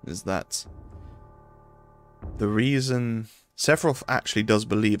thing, is that the reason Sephiroth actually does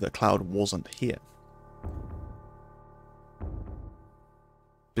believe that Cloud wasn't here,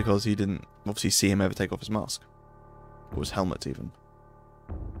 because he didn't obviously see him ever take off his mask, or his helmet even.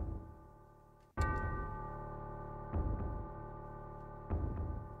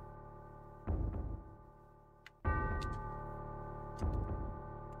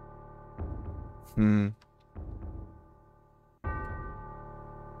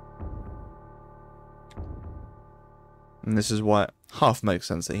 And this is why it half makes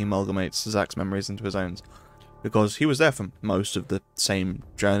sense that he amalgamates Zack's memories into his own, because he was there for most of the same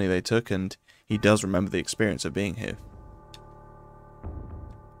journey they took, and he does remember the experience of being here.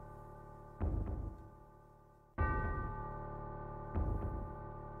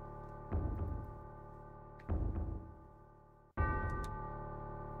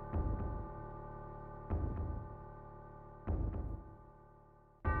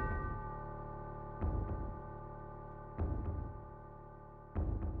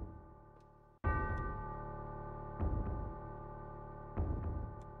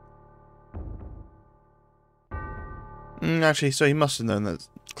 Actually, so he must have known that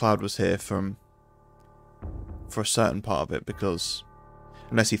Cloud was here for a certain part of it, because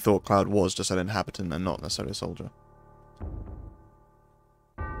unless he thought Cloud was just an inhabitant and not necessarily a soldier.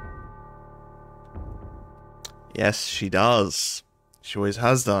 Yes, she does. She always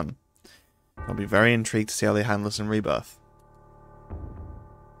has done. I'll be very intrigued to see how they handle this in Rebirth.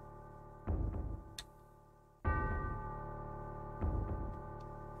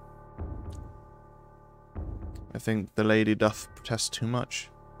 I think the lady doth protest too much.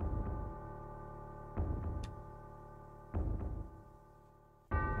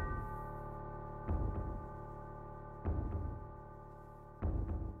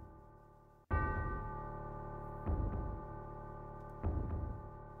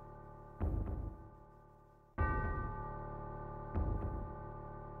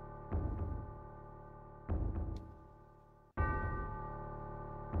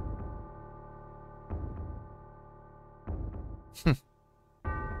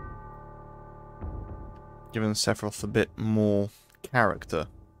 Giving Sephiroth a bit more character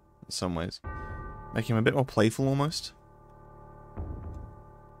in some ways. Making him a bit more playful almost.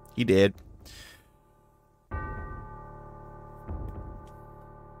 He did.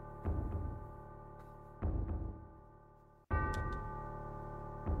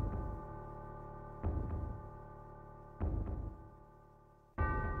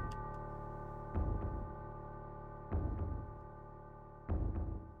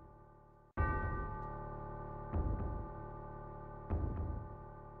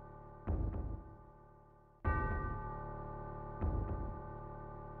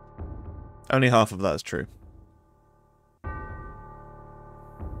 Only half of that is true.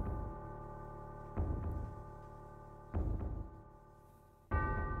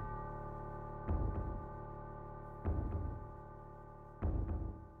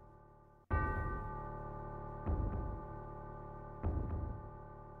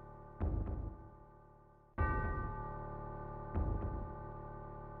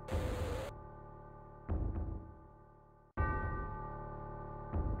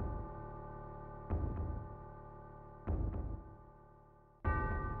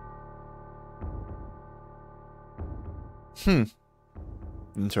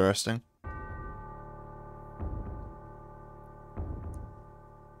 Interesting.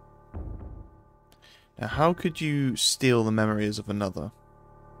 Now, how could you steal the memories of another?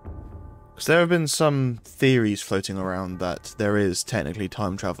 Because there have been some theories floating around that there is technically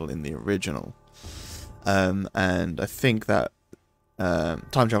time travel in the original. And I think that time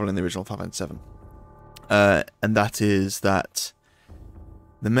travel in the original Final Fantasy VII. And that is that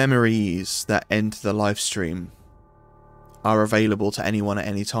the memories that enter the live stream are available to anyone at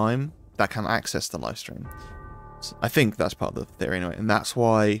any time that can access the live stream. So I think that's part of the theory anyway, and that's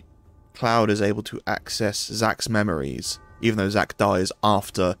why Cloud is able to access Zack's memories, even though Zack dies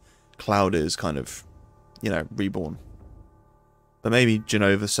after Cloud is kind of, you know, reborn. But maybe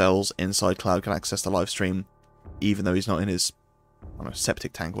Jenova cells inside Cloud can access the live stream, even though he's not in his, I don't know,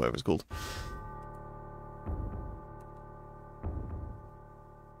 septic tank, whatever it's called.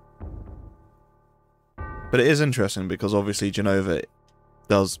 But it is interesting because obviously Jenova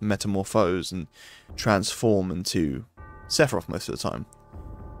does metamorphose and transform into Sephiroth most of the time.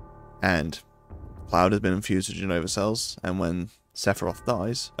 And Cloud has been infused with Jenova cells, and when Sephiroth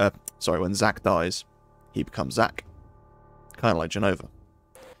dies, when Zack dies, he becomes Zack. Kind of like Jenova.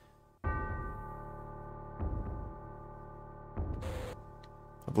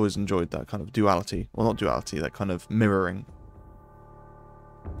 I've always enjoyed that kind of duality. Well, not duality, that kind of mirroring.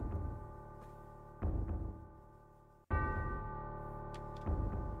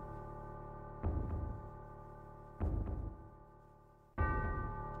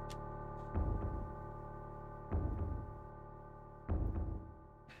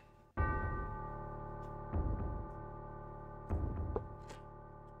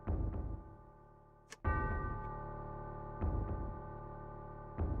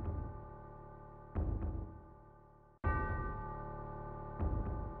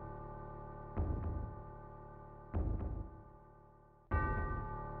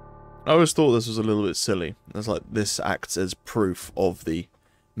 I always thought this was a little bit silly. It's like, this acts as proof of the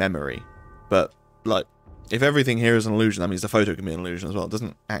memory. But, like, if everything here is an illusion, that means the photo can be an illusion as well. It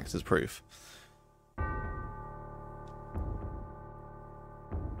doesn't act as proof.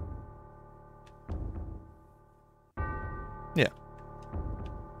 Yeah.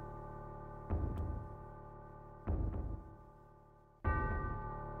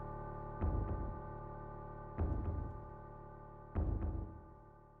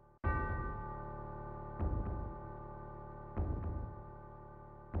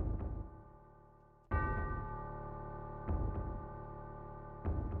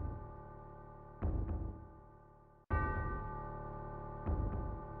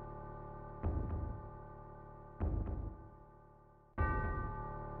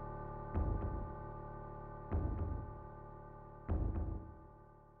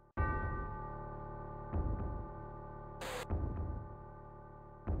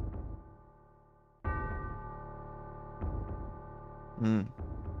 Hmm.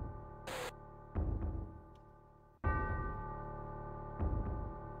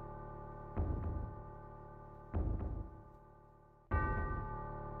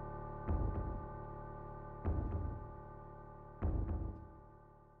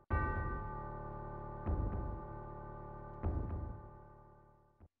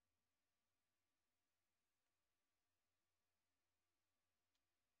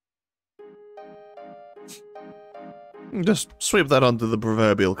 Just sweep that onto the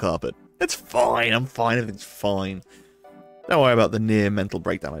proverbial carpet. It's fine, I'm fine, everything's fine. Don't worry about the near mental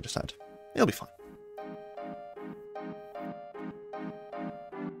breakdown I just had. It'll be fine.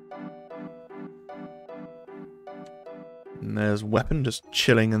 And there's Weapon just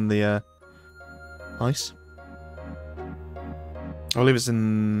chilling in the ice. I believe it's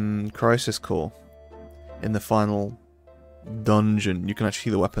in Crisis Core. In the final dungeon, you can actually see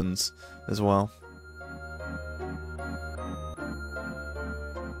the weapons as well.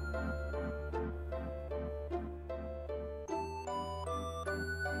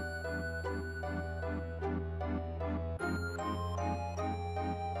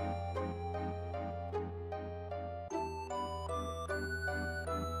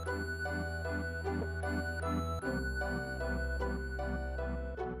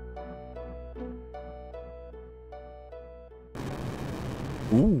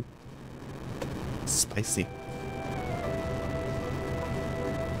 Ooh. Spicy.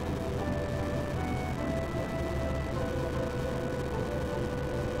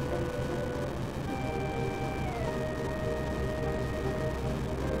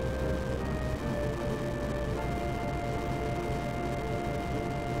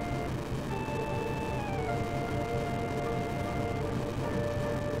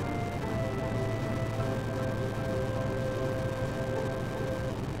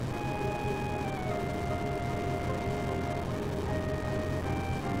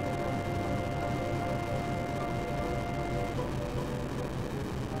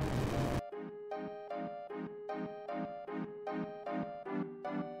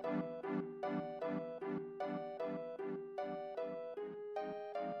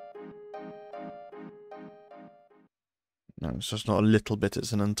 No, it's just not a little bit,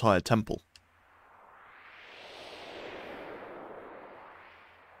 it's an entire temple.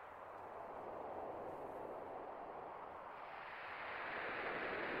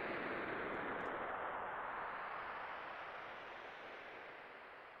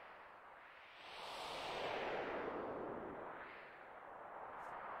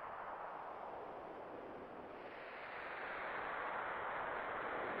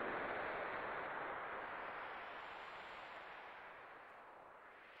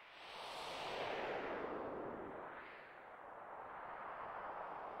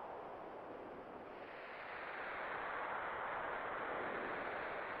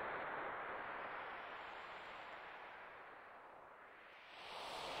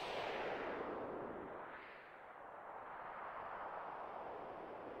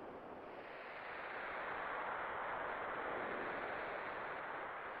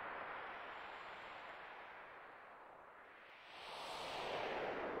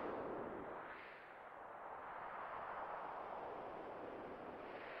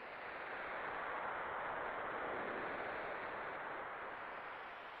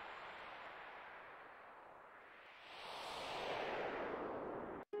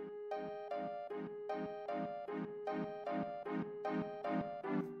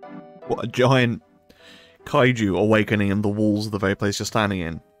 What a giant kaiju awakening in the walls of the very place you're standing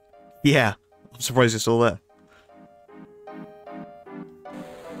in. Yeah, I'm surprised it's still there.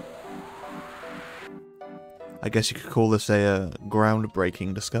 I guess you could call this a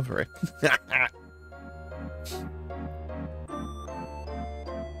groundbreaking discovery.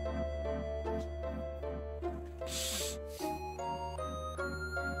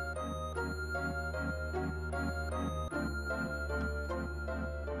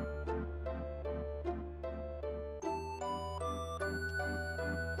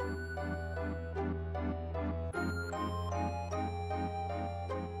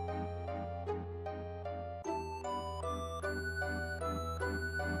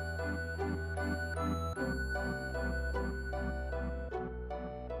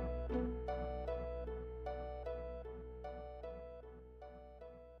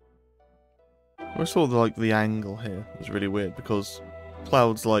 I saw the angle here was really weird because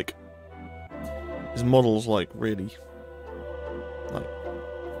Cloud's his model's really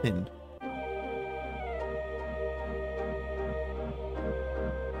thin.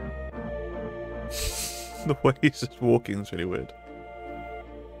 The way he's just walking is really weird.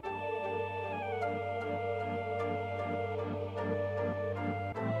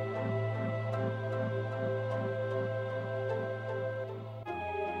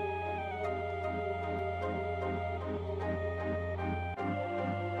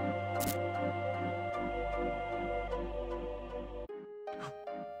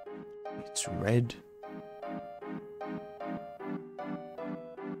 It's red.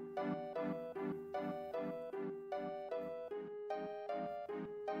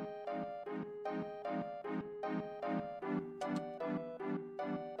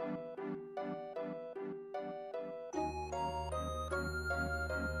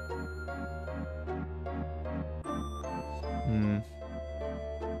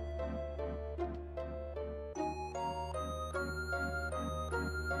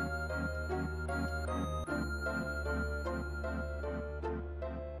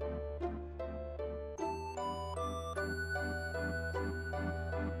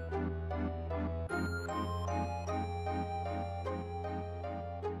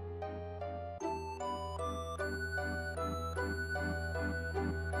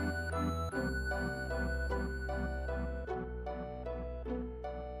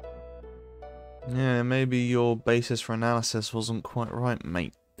 Yeah, maybe your basis for analysis wasn't quite right,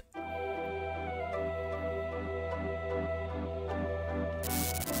 mate.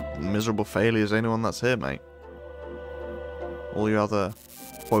 Miserable failures, anyone that's here, mate. All your other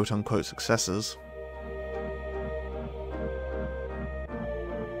quote-unquote successors.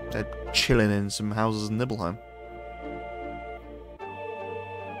 They're chilling in some houses in Nibelheim.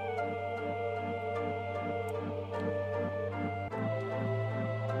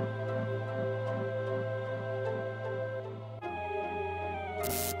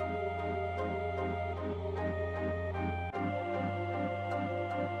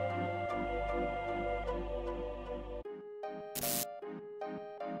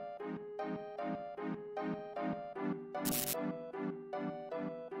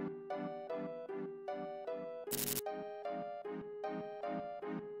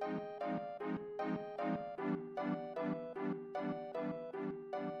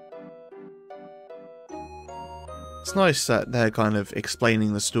 It's nice that they're kind of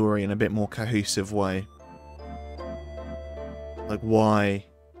explaining the story in a bit more cohesive way. Like why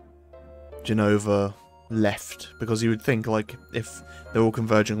Jenova left. Because you would think, like, if they're all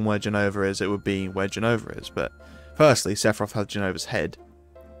converging on where Jenova is, it would be where Jenova is. But firstly, Sephiroth has Jenova's head.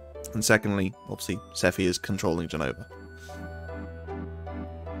 And secondly, obviously, Sephi is controlling Jenova.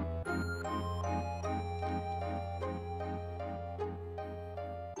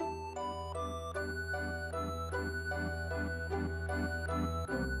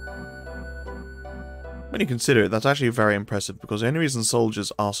 When you consider it, that's actually very impressive, because the only reason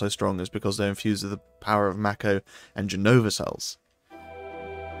soldiers are so strong is because they're infused with the power of Mako and Jenova cells.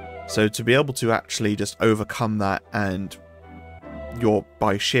 So to be able to actually just overcome that and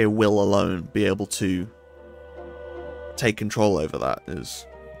by sheer will alone be able to take control over that is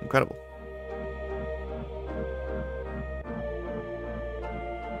incredible.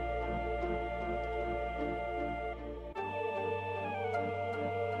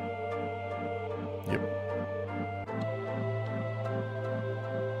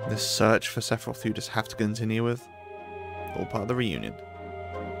 This search for Sephiroth you just have to continue with. All part of the reunion.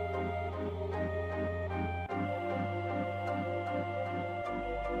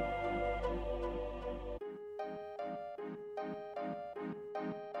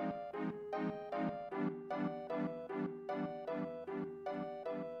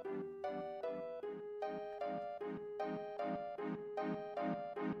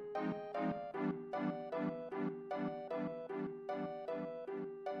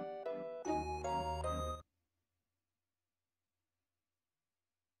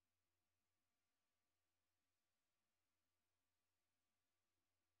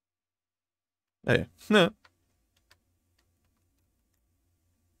 Oh yeah. No.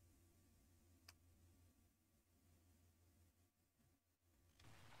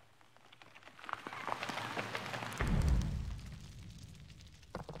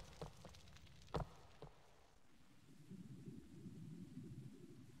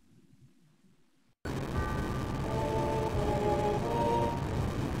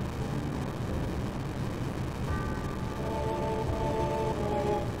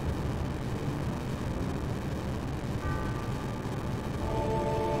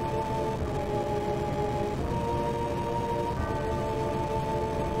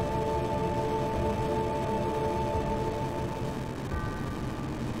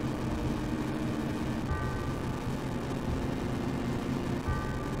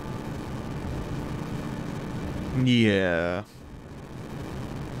 Yeah.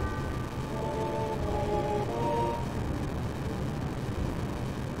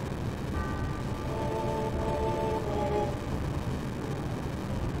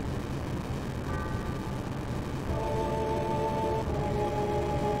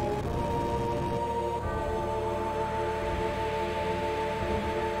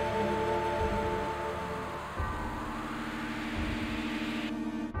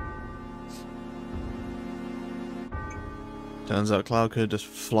 Turns out Cloud could just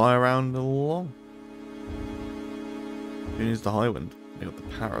fly around along. Who needs the high wind? They got the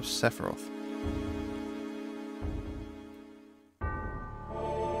power of Sephiroth.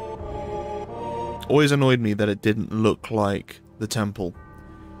 Always annoyed me that it didn't look like the temple.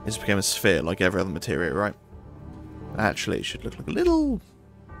 It just became a sphere like every other materia, right? Actually, it should look like a little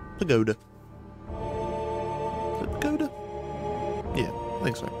pagoda. Is it pagoda? Yeah, I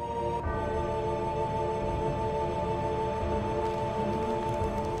think so.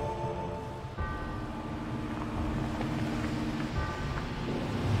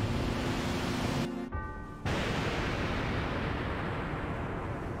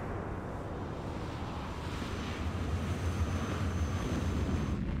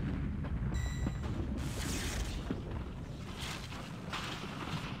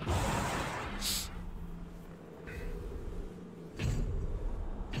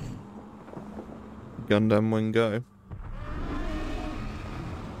 Gundam Wing go?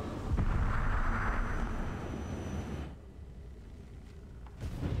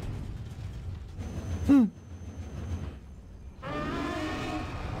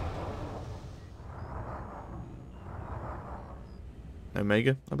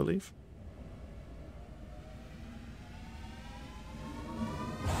 Omega, I believe.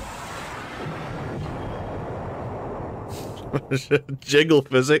 Jiggle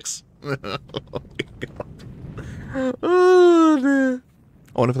physics. Oh my god. Oh dear.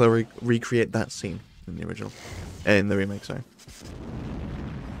 I wonder if they'll recreate that scene in the original. In the remake, sorry.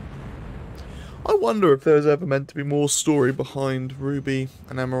 I wonder if there's ever meant to be more story behind Ruby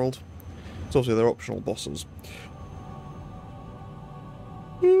and Emerald. It's obviously they're optional bosses.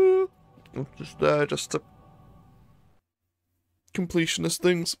 Just there, just to completionist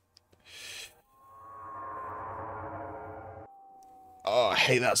things. Oh, I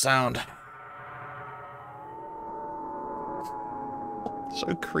hate that sound.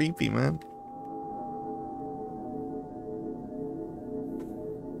 So creepy, man.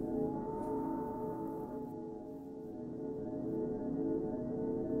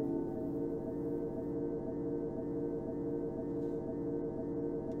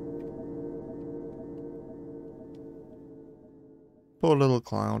 Poor little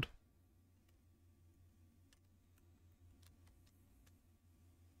Cloud.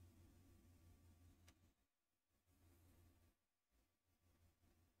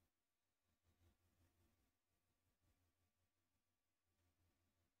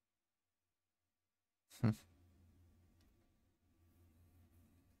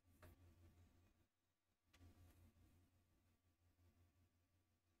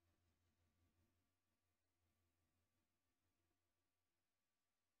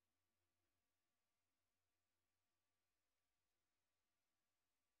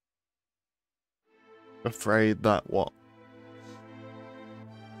 Afraid that what?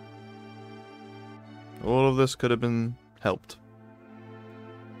 All of this could have been helped.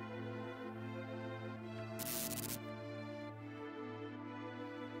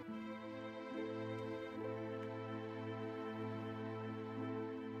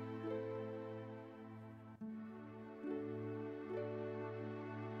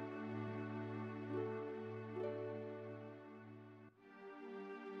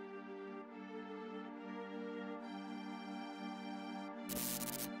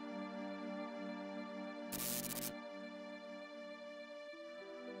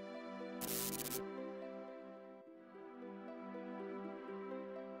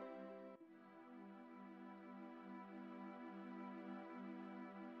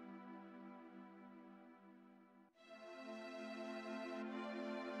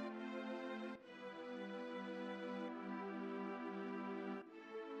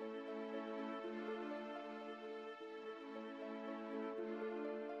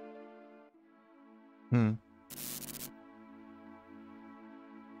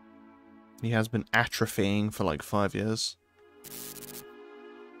 He has been atrophying for like 5 years.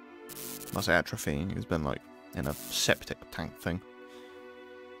 I say atrophying, he's been like in a septic tank thing.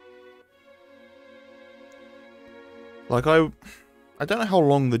 Like I don't know how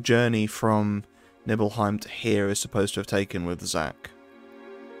long the journey from Nibelheim to here is supposed to have taken with Zack.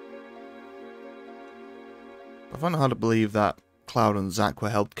 I find it hard to believe that Cloud and Zack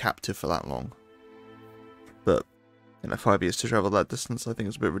were held captive for that long. But, 5 years to travel that distance I think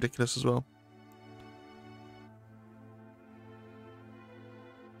is a bit ridiculous as well.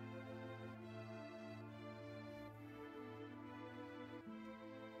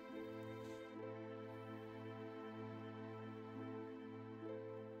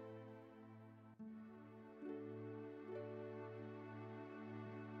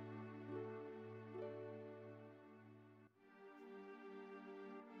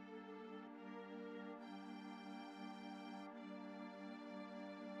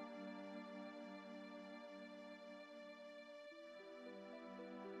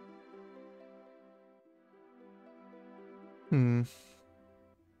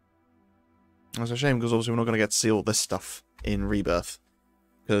 That's a shame, because obviously we're not going to get to see all this stuff in Rebirth.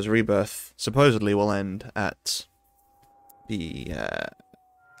 Because Rebirth supposedly will end at the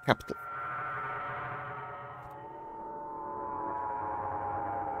capital.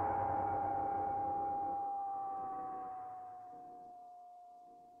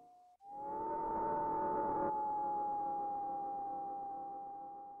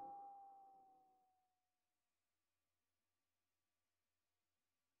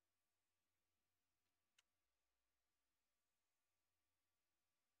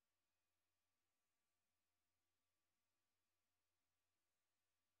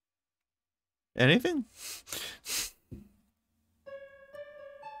 Anything?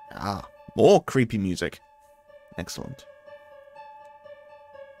 Ah, more creepy music. Excellent.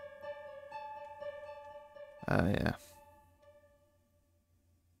 Yeah.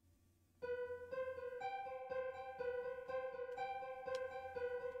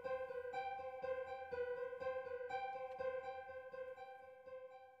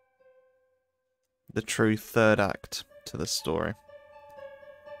 The true third act to the story.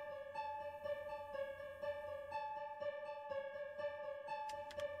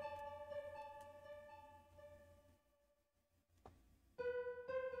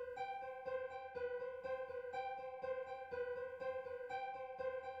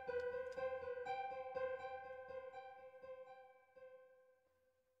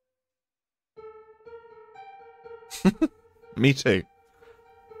 Me too.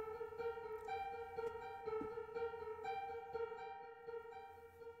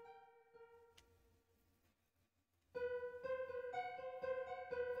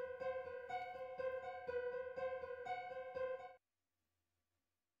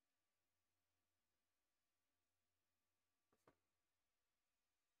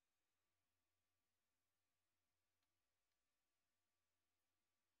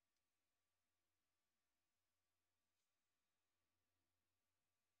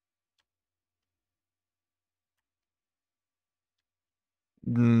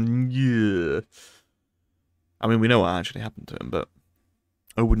 Yeah. I mean, we know what actually happened to him, but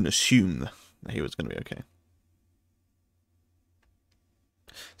I wouldn't assume that he was going to be okay.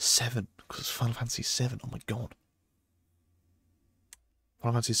 7, because Final Fantasy VII. Oh my god.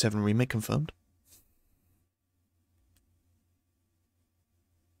 Final Fantasy VII remake confirmed.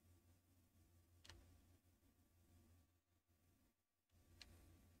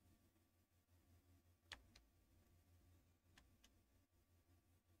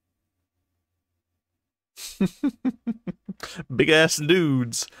 Big ass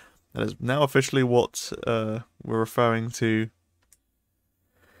dudes. That is now officially what we're referring to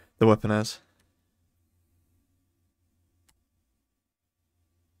the weapon as.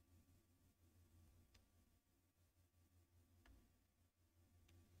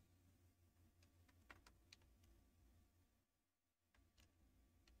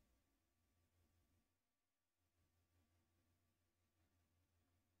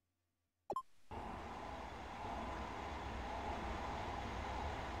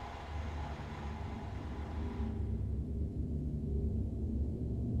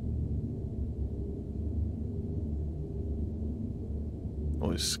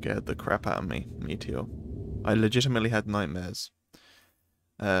 Always scared the crap out of me, Meteor. I legitimately had nightmares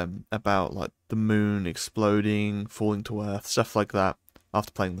about like the moon exploding, falling to Earth, stuff like that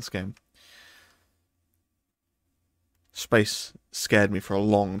after playing this game. Space scared me for a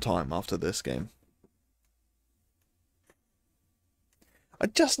long time after this game. I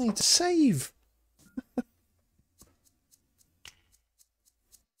just need to save!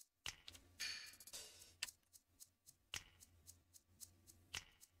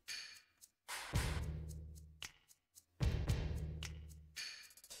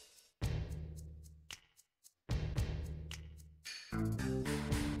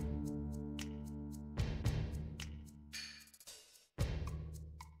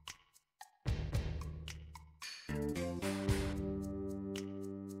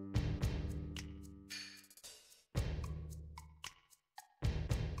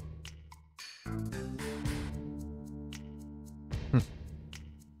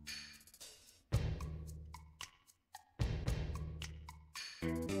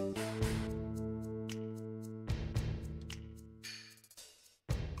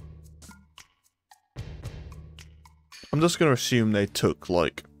 I'm just going to assume they took,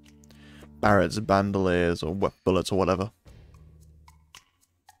 like, Barrett's bandoliers or wet bullets or whatever.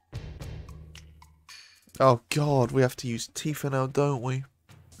 Oh god, we have to use Tifa now, don't we?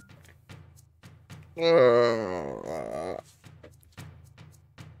 I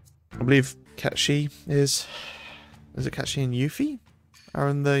believe Katshi is... Is it Katshi and Yuffie are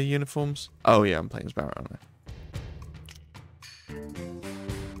in the uniforms? Oh yeah, I'm playing as Barrett, aren't I?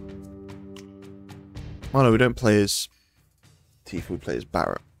 Oh no, we don't play as Tifa, we play as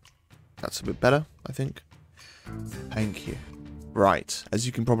Barrett. That's a bit better, I think. Thank you. Right, as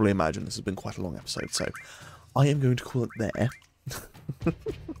you can probably imagine, this has been quite a long episode, so I am going to call it there.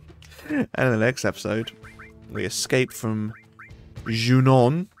 And in the next episode, we escape from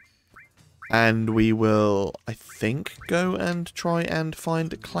Junon, and we will, I think, go and try and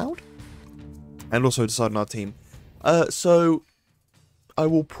find Cloud. And also decide on our team. So, I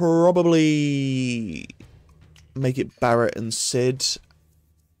will probably make it Barrett and Sid,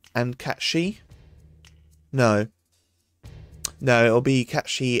 and Katshi. No. No, it'll be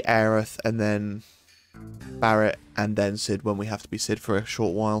Katshi, Aerith, and then Barret, and then Cid when we have to be Cid for a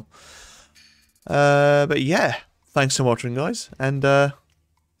short while. But yeah, thanks for watching, guys, and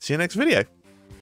see you next video.